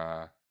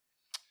to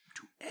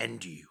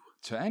end you.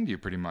 To end you,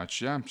 pretty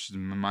much, yeah.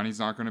 Money's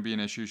not going to be an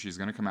issue. She's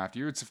going to come after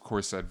you. It's, of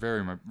course, said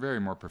very, very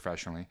more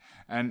professionally.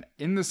 And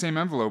in the same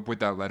envelope with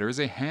that letter is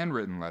a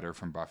handwritten letter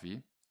from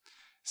Buffy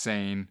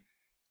saying,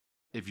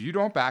 if you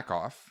don't back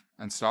off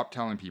and stop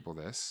telling people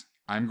this,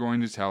 I'm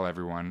going to tell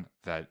everyone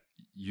that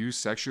you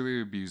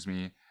sexually abused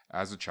me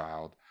as a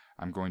child.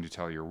 I'm going to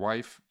tell your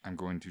wife. I'm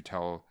going to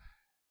tell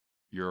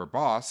your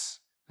boss.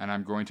 And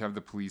I'm going to have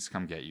the police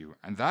come get you.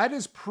 And that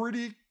is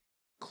pretty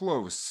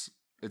close.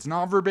 It's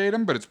not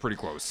verbatim, but it's pretty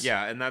close.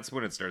 Yeah, and that's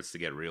when it starts to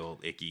get real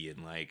icky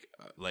and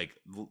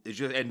it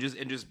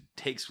just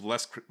takes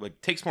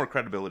takes more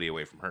credibility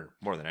away from her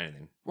more than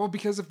anything. Well,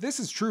 because if this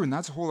is true, and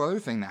that's a whole other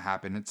thing that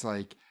happened, it's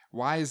like,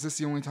 why is this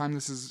the only time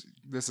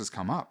this has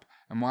come up,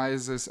 and why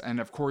is this?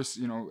 And of course,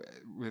 you know,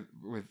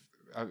 with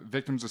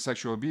victims of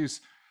sexual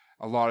abuse,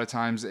 a lot of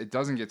times it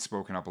doesn't get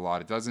spoken up a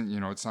lot. It doesn't, you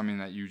know, it's something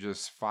that you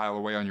just file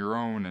away on your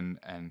own,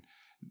 and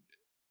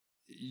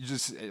you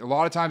just a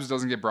lot of times it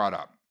doesn't get brought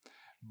up.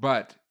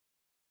 But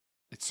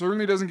it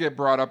certainly doesn't get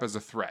brought up as a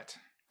threat.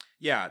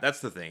 Yeah,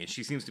 that's the thing.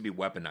 She seems to be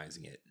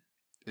weaponizing it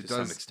to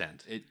some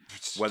extent.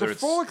 Whether to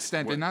full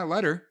extent in that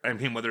letter. I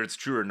mean, whether it's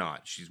true or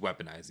not, she's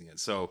weaponizing it.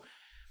 So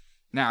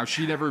now,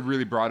 she never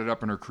really brought it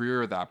up in her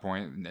career at that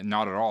point,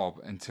 not at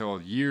all,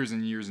 until years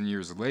and years and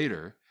years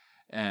later.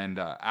 And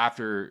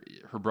after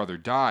her brother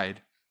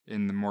died,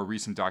 in the more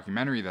recent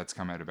documentary that's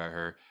come out about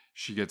her,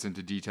 she gets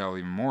into detail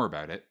even more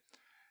about it.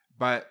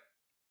 But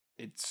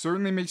it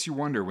certainly makes you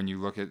wonder when you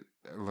look at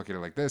it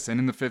like this. And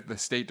in the Fifth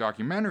Estate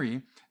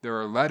documentary, there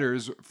are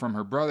letters from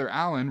her brother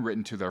Alan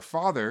written to their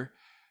father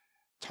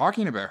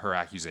talking about her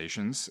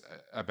accusations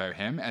about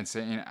him and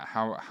saying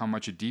how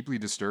much it deeply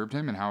disturbed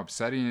him and how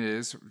upsetting it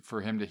is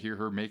for him to hear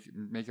her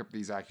make up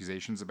these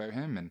accusations about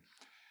him. And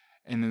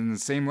in the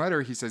same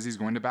letter, he says he's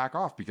going to back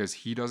off because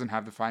he doesn't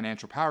have the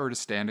financial power to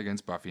stand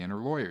against Buffy and her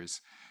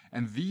lawyers.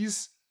 And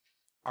these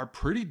are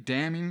pretty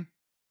damning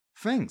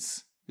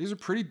things. These are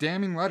pretty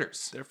damning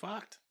letters. They're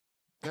fucked.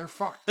 They're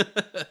fucked.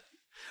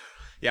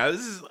 Yeah,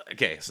 this is...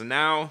 Okay, so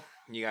now,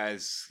 you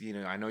guys, you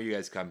know, I know you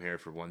guys come here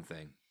for one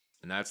thing,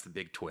 and that's the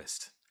big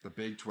twist. The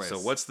big twist. So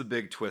what's the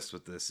big twist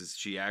with this? Is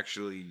she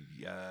actually...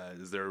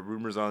 is there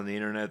rumors on the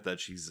internet that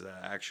she's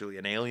actually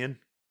an alien?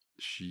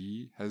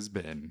 She has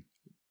been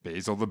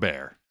Basil the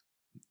Bear.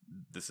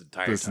 this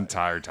entire This time.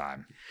 entire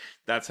time.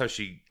 That's how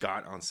she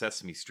got on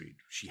Sesame Street.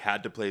 She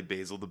had to play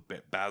Basil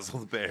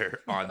the Bear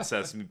on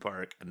Sesame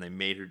Park, and they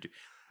made her do.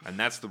 And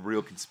that's the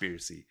real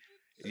conspiracy.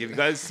 Have you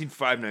guys seen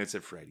Five Nights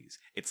at Freddy's?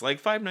 It's like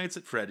Five Nights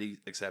at Freddy's,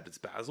 except it's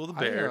Basil the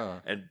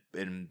Bear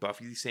and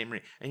Buffy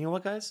Sainte-Marie. And you know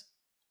what, guys?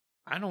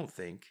 I don't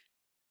think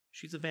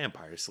she's a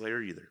vampire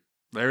slayer either.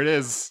 There it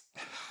is.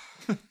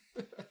 This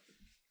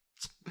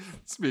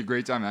would be a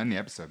great time to end the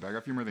episode, but I got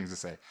a few more things to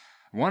say.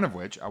 One of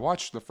which, I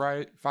watched the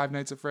Five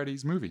Nights at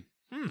Freddy's movie.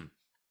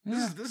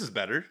 Yeah. This is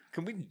better.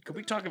 Can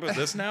we talk about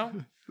this now?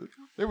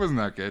 It wasn't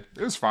that good.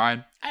 It was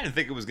fine. I didn't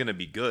think it was going to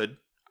be good.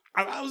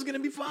 I was going to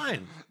be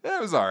fine. Yeah,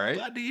 it was all right.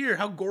 Glad to hear.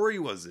 How gory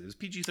was it? It was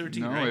PG-13,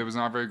 No, right? it was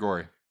not very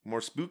gory.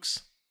 More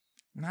spooks?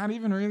 Not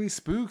even really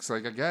spooks,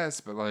 like, I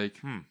guess, but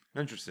like,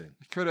 Interesting.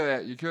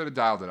 you could have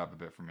dialed it up a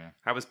bit for me.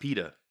 How was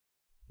PETA?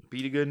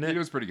 PETA good in it? PETA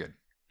was pretty good.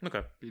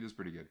 Okay. PETA was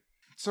pretty good.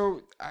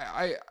 So,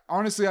 I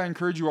honestly, I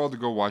encourage you all to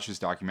go watch this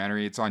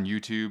documentary. It's on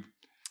YouTube.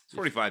 It's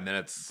 45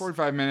 minutes.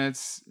 45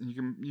 minutes. You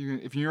can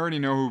if you already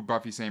know who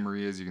Buffy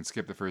Sainte-Marie is, you can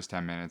skip the first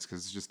 10 minutes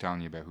because it's just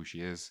telling you about who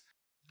she is.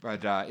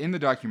 But in the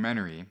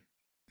documentary,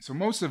 so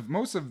most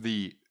of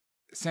the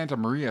Santa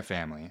Maria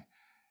family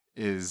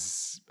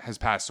has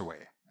passed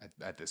away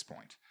at this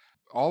point.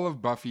 All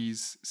of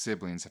Buffy's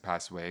siblings have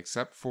passed away,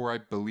 except for, I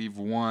believe,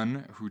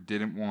 one who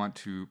didn't want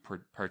to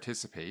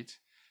participate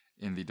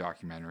in the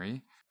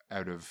documentary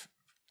out of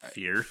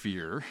Fear.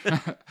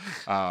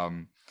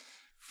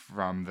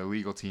 From the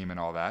legal team and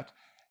all that.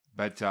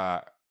 But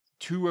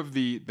two of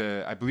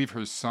the I believe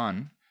her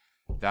son,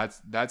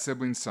 that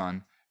sibling's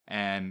son,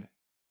 and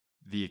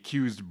the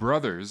accused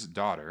brother's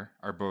daughter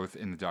are both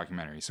in the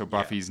documentary. So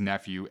Buffy's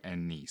nephew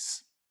and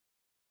niece.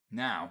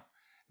 Now,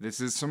 this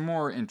is some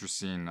more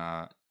interesting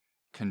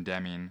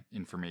condemning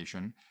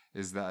information,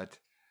 is that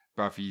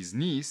Buffy's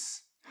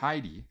niece,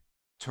 Heidi,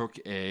 took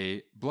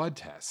a blood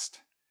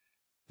test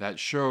that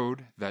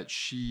showed that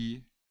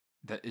she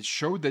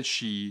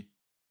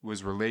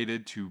was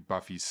related to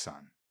Buffy's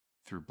son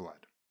through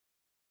blood.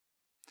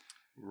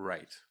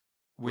 Right.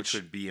 Which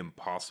would be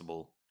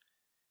impossible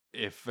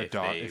if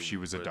she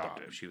was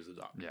adopted. If she was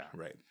adopted. Yeah.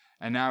 Right.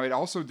 And now it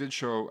also did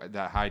show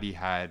that Heidi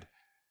had,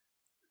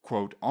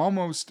 quote,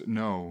 almost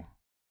no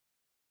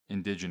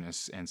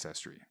indigenous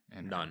ancestry.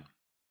 None.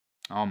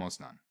 Almost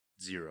none.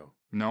 Zero.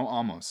 No,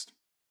 almost.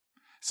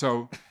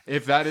 So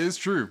if that is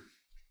true,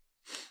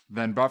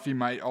 then Buffy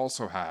might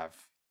also have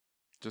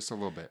just a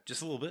little bit.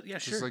 Just a little bit? Yeah,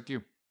 sure. Just like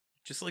you.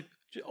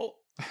 Oh,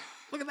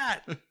 look at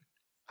that. Look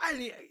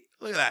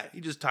at that.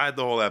 You just tied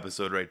the whole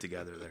episode right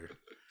together there.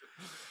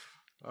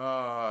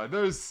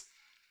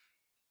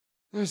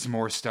 There's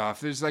more stuff.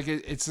 There's like,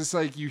 it's just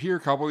like you hear a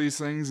couple of these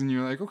things and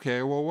you're like,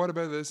 okay, well, what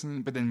about this?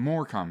 But then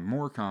more come.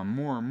 How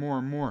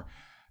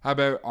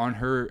about on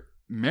her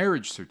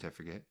marriage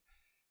certificate,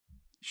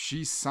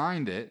 she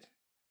signed it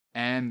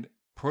and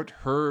put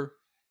her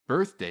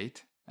birth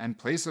date and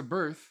place of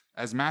birth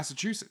as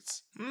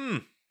Massachusetts.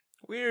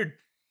 Weird.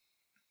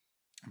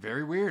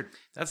 Very weird.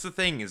 That's the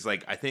thing is,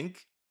 like, I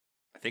think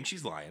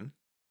she's lying.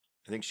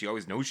 I think she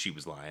always knows she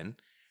was lying.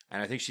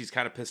 And I think she's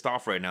kind of pissed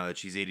off right now that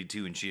she's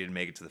 82 and she didn't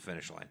make it to the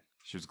finish line.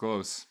 She was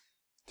close.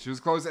 It's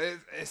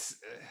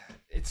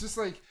just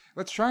like,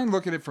 let's try and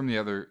look at it from the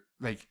other,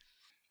 like,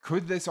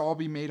 could this all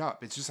be made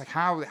up? It's just like,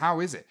 how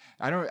is it?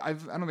 I don't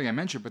think I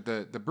mentioned, but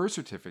the birth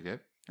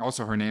certificate,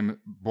 also her name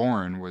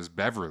born was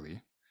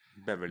Beverly.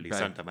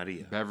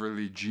 Sainte-Marie.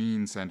 Beverly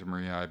Jean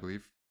Sainte-Marie, I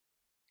believe.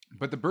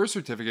 But the birth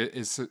certificate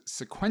is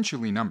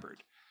sequentially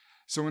numbered.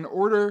 So in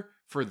order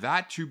for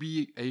that to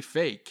be a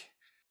fake,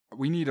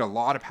 we need a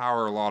lot of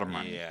power, a lot of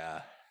money.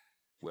 Yeah.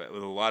 With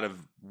a lot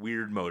of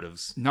weird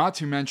motives. Not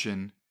to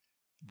mention,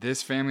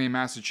 this family in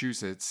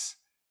Massachusetts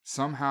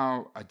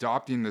somehow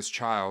adopting this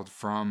child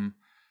from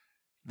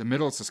the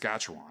middle of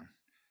Saskatchewan,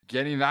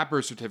 getting that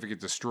birth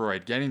certificate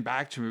destroyed, getting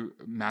back to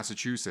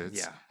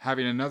Massachusetts,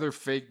 having another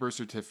fake birth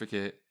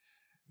certificate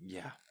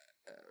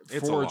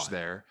forged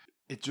there.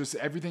 It just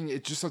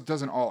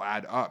doesn't all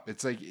add up.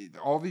 It's like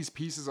all these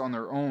pieces on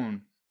their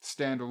own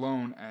stand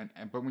alone,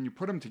 but when you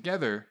put them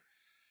together,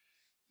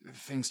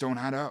 things don't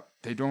add up.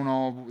 They don't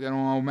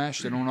all mesh.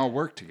 They don't all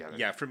work together.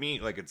 Yeah, for me,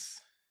 like it's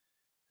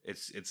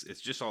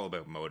just all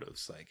about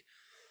motives. Like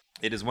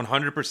it is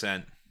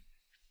 100%.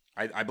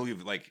 I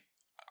believe like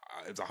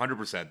it's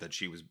 100% that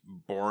she was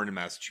born in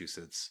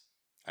Massachusetts,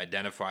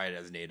 identified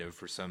as Native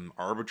for some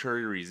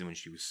arbitrary reason when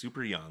she was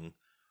super young,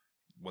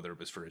 whether it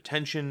was for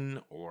attention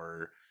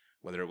or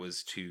whether it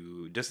was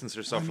to distance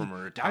herself from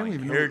her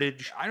Italian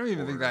heritage. I don't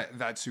even think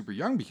that's super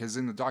young, because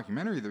in the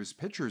documentary, there's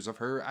pictures of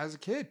her as a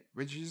kid,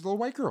 when she's a little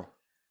white girl.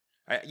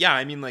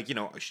 I mean, like, you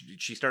know,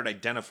 she started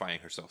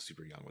identifying herself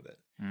super young with it.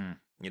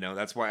 You know,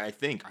 that's why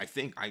again,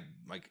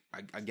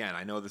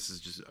 I know this is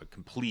just a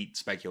complete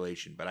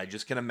speculation, but I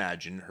just can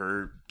imagine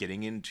her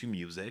getting into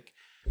music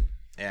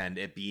and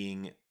it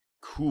being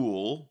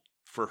cool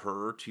for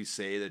her to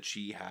say that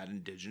she had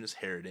indigenous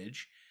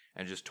heritage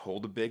and just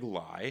told a big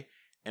lie.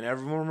 And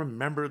everyone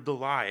remembered the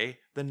lie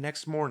the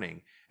next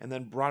morning and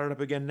then brought it up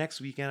again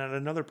next weekend at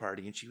another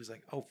party. And she was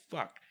like, oh,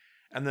 fuck.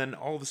 And then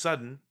all of a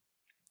sudden,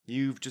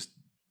 you've just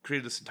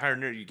created this entire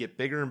narrative. You get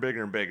bigger and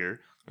bigger and bigger.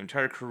 Your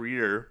entire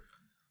career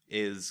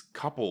is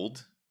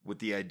coupled with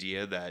the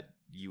idea that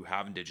you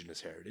have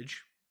Indigenous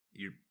heritage.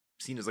 You're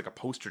seen as like a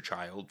poster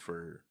child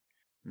for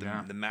the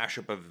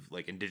mashup of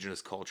like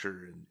Indigenous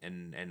culture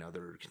and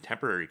other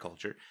contemporary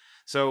culture.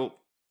 So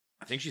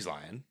I think she's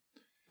lying.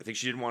 I think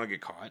she didn't want to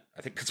get caught.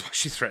 I think that's why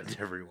she threatened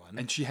everyone.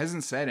 And she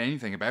hasn't said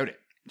anything about it.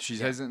 She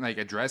hasn't like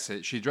addressed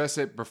it. She addressed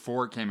it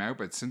before it came out,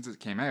 but since it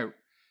came out,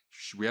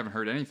 we haven't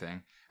heard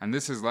anything. And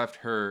this has left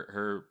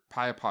her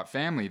Piapot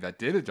family that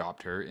did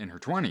adopt her in her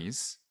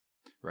 20s,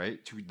 right?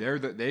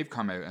 They've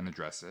come out and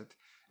addressed it.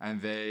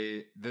 And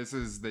this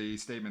is the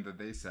statement that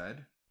they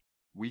said.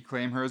 We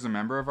claim her as a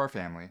member of our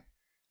family,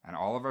 and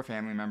all of our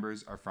family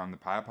members are from the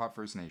Piapot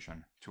First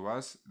Nation. To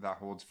us, that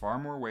holds far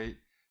more weight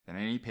than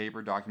any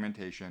paper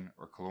documentation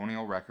or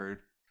colonial record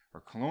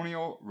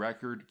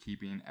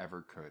keeping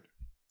ever could.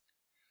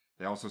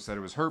 They also said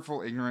it was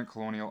hurtful, ignorant,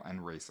 colonial,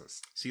 and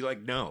racist. See,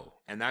 like, no.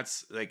 And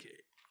that's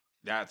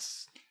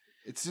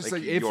it's just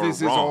like if this wrong.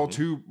 Is all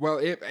too well,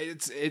 it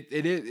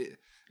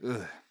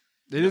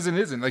is and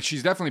isn't. Like,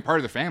 she's definitely part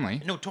of the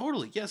family. No,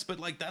 totally, yes, but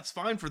like that's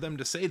fine for them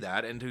to say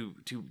that and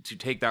to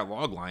take that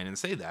log line and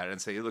say that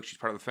and say, look, she's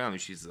part of the family,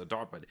 she's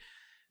adopted.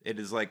 It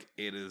is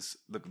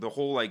the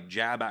whole like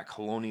jab at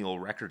colonial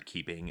record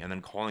keeping and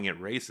then calling it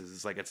racist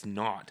is like it's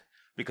not,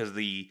 because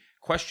the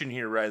question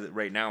here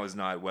right now is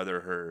not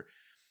whether her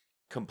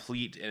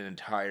complete and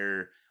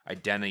entire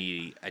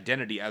identity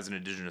as an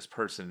Indigenous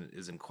person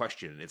is in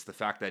question. It's the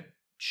fact that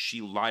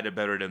she lied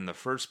about it in the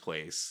first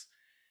place.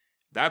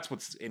 That's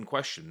what's in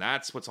question.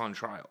 That's what's on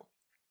trial.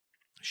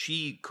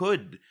 She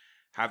could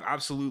have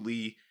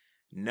absolutely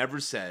never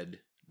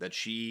said that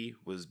she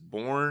was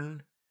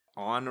born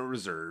on a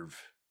reserve,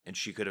 and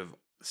she could have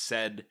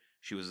said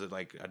she was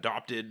like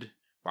adopted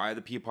by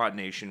the Peapot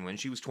Nation when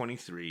she was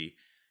 23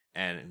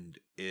 and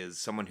is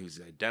someone who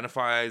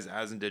identifies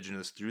as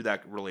Indigenous through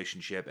that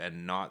relationship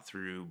and not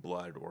through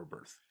blood or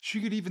birth. She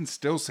could even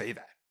still say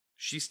that.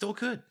 She still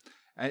could.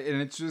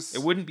 And it's just...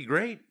 It wouldn't be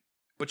great,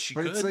 but she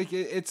could. But it's like,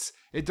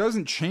 it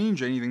doesn't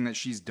change anything that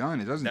she's done.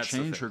 It doesn't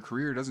change her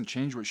career. It doesn't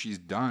change what she's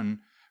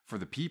done for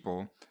the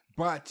people.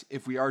 But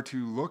if we are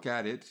to look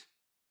at it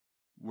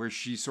where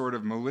she sort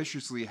of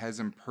maliciously has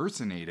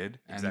impersonated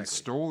and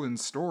stolen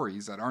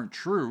stories that aren't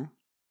true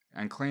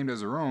and claimed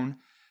as her own,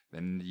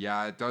 then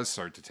yeah, it does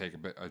start to take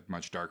a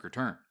much darker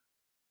turn.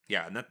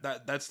 Yeah, and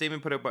that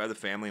statement put out by the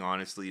family,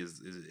 honestly,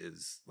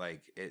 is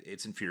like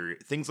it's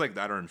infuriating. Things like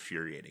that are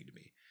infuriating to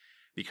me,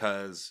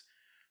 because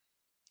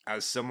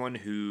as someone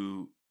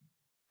who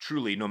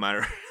truly, no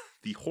matter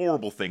the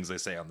horrible things I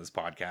say on this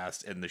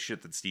podcast and the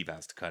shit that Steve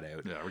has to cut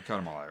out, yeah, we cut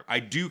them all out. I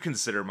do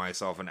consider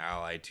myself an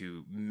ally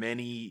to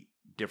many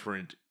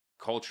different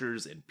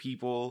cultures and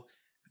people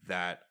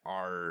that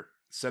are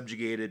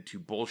subjugated to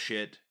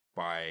bullshit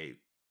by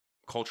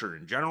culture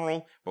in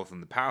general, both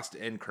in the past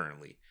and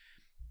currently.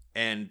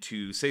 And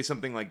to say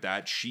something like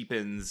that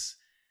cheapens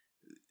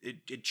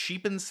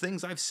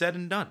things I've said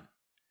and done,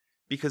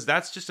 because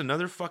that's just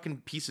another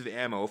fucking piece of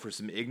ammo for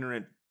some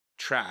ignorant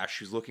trash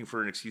who's looking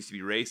for an excuse to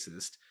be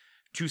racist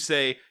to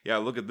say, yeah,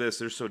 look at this,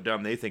 they're so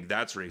dumb, they think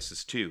that's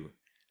racist too,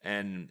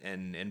 and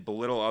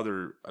belittle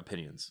other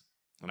opinions.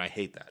 And I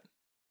hate that.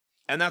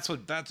 And that's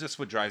just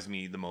what drives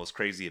me the most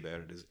crazy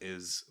about it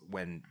is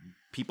when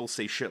people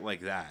say shit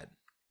like that.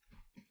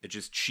 It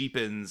just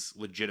cheapens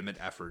legitimate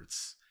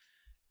efforts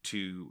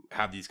to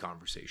have these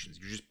conversations.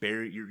 You're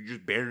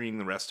just burying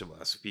the rest of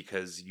us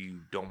because you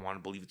don't want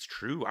to believe it's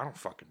true. I don't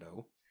fucking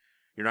know.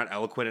 You're not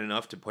eloquent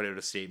enough to put out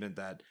a statement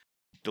that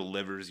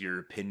delivers your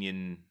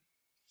opinion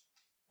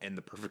in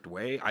the perfect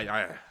way.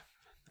 I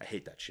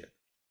hate that shit.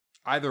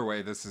 Either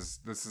way, it's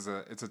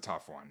a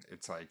tough one.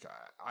 It's like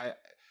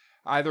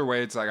either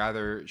way, it's like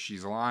either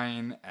she's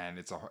lying and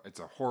it's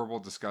a horrible,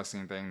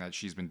 disgusting thing that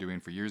she's been doing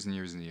for years and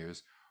years and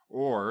years,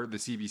 or the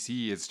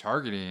CBC is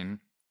targeting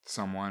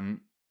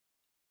someone,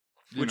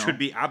 which would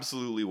be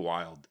absolutely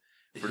wild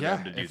for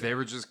them to do. If they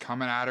were just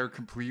coming at her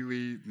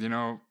completely,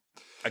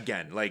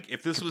 again, like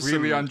if this was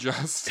completely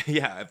unjust.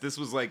 Yeah, if this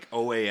was like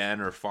OAN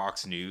or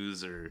Fox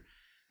News, or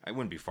I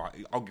wouldn't be Fox.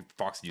 I'll give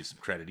Fox News some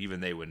credit.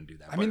 Even they wouldn't do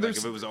that. I mean, like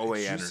if it was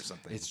OAN or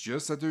something. It's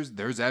just that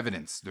there's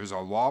evidence. There's a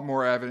lot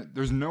more evidence.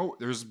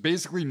 There's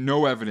basically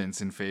no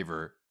evidence in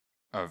favor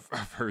of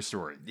her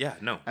story. Yeah,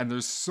 no. And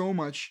there's so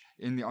much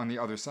on the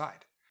other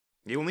side.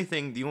 The only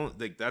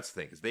that's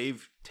the thing is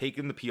they've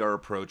taken the PR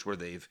approach where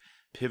they've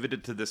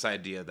pivoted to this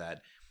idea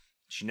that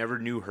she never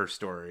knew her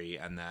story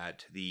and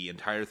that the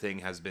entire thing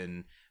has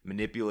been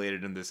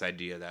manipulated in this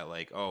idea that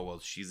like, oh, well,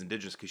 she's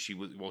Indigenous because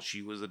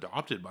she was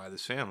adopted by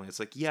this family. It's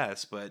like,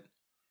 yes, but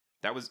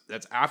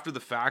that's after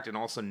the fact and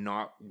also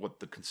not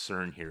what the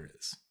concern here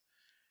is.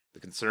 The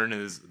concern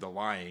is the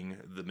lying,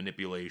 the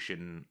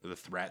manipulation, the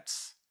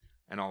threats,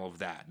 and all of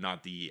that,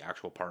 not the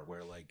actual part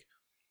where like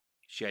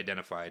she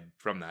identified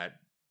from that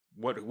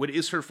what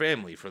is her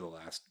family for the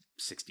last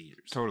 60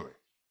 years. Totally.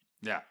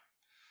 Yeah.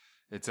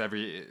 It's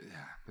everything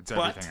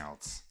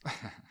else.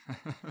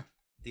 At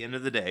the end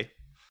of the day,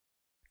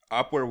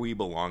 Up Where We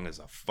Belong is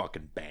a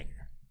fucking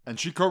banger. And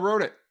she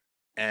co-wrote it.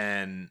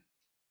 And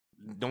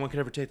no one can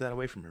ever take that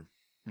away from her.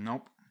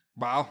 Nope.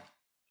 Well,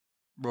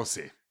 we'll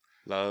see.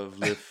 Love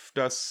lift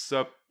us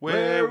up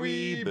where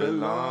we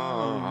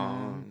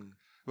belong.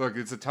 Look,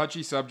 it's a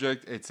touchy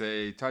subject. It's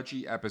a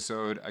touchy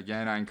episode.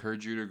 Again, I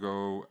encourage you to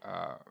go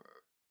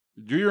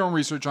do your own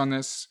research on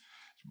this.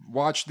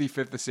 Watch the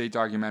Fifth Estate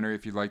documentary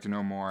if you'd like to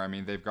know more. I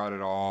mean, they've got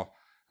it all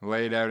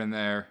laid out in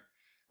there.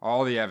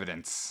 All the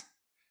evidence.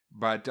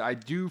 But I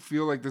do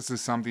feel like this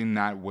is something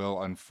that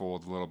will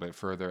unfold a little bit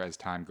further as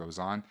time goes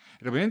on.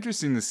 It'll be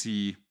interesting to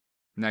see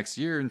next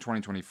year in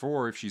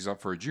 2024 if she's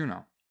up for a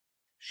Juno.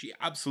 She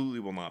absolutely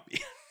will not be.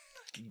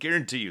 I can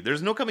guarantee you.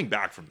 There's no coming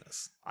back from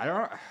this.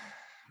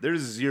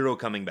 There's zero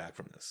coming back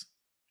from this.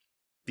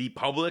 The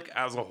public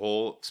as a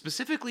whole,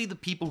 specifically the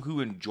people who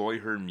enjoy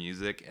her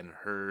music and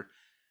her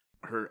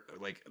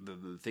like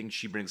the things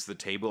she brings to the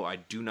table, I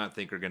do not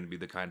think are going to be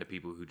the kind of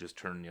people who just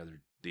turn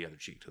the other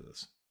cheek to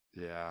this.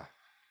 Yeah.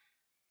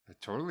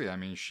 Totally. I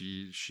mean,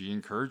 she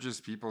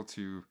encourages people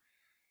to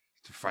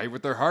fight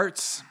with their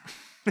hearts.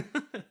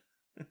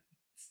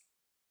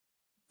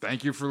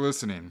 Thank you for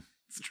listening.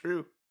 It's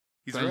true.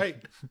 He's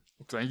right.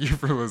 Thank you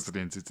for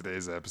listening to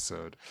today's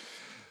episode.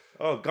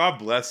 Oh, God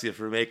bless you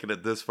for making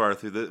it this far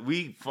through the.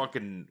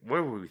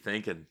 What were we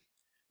thinking?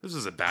 This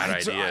was a bad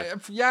idea.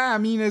 Yeah, I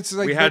mean, it's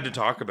like we had to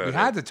talk about it. We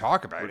had to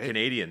talk about it. We're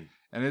Canadian,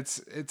 and it's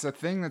a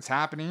thing that's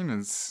happening.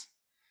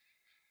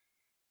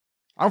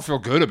 I don't feel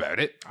good about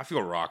it. I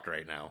feel rocked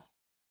right now.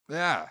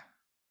 Yeah.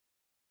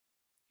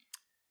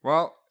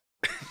 Well,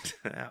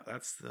 yeah,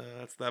 that's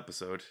the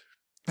episode.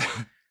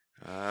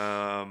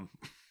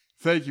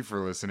 Thank you for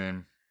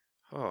listening.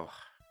 Oh.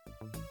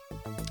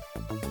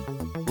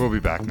 We'll be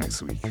back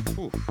next week.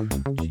 Oof,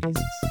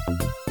 Jesus.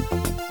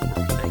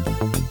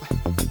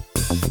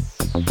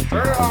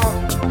 Turn it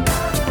off.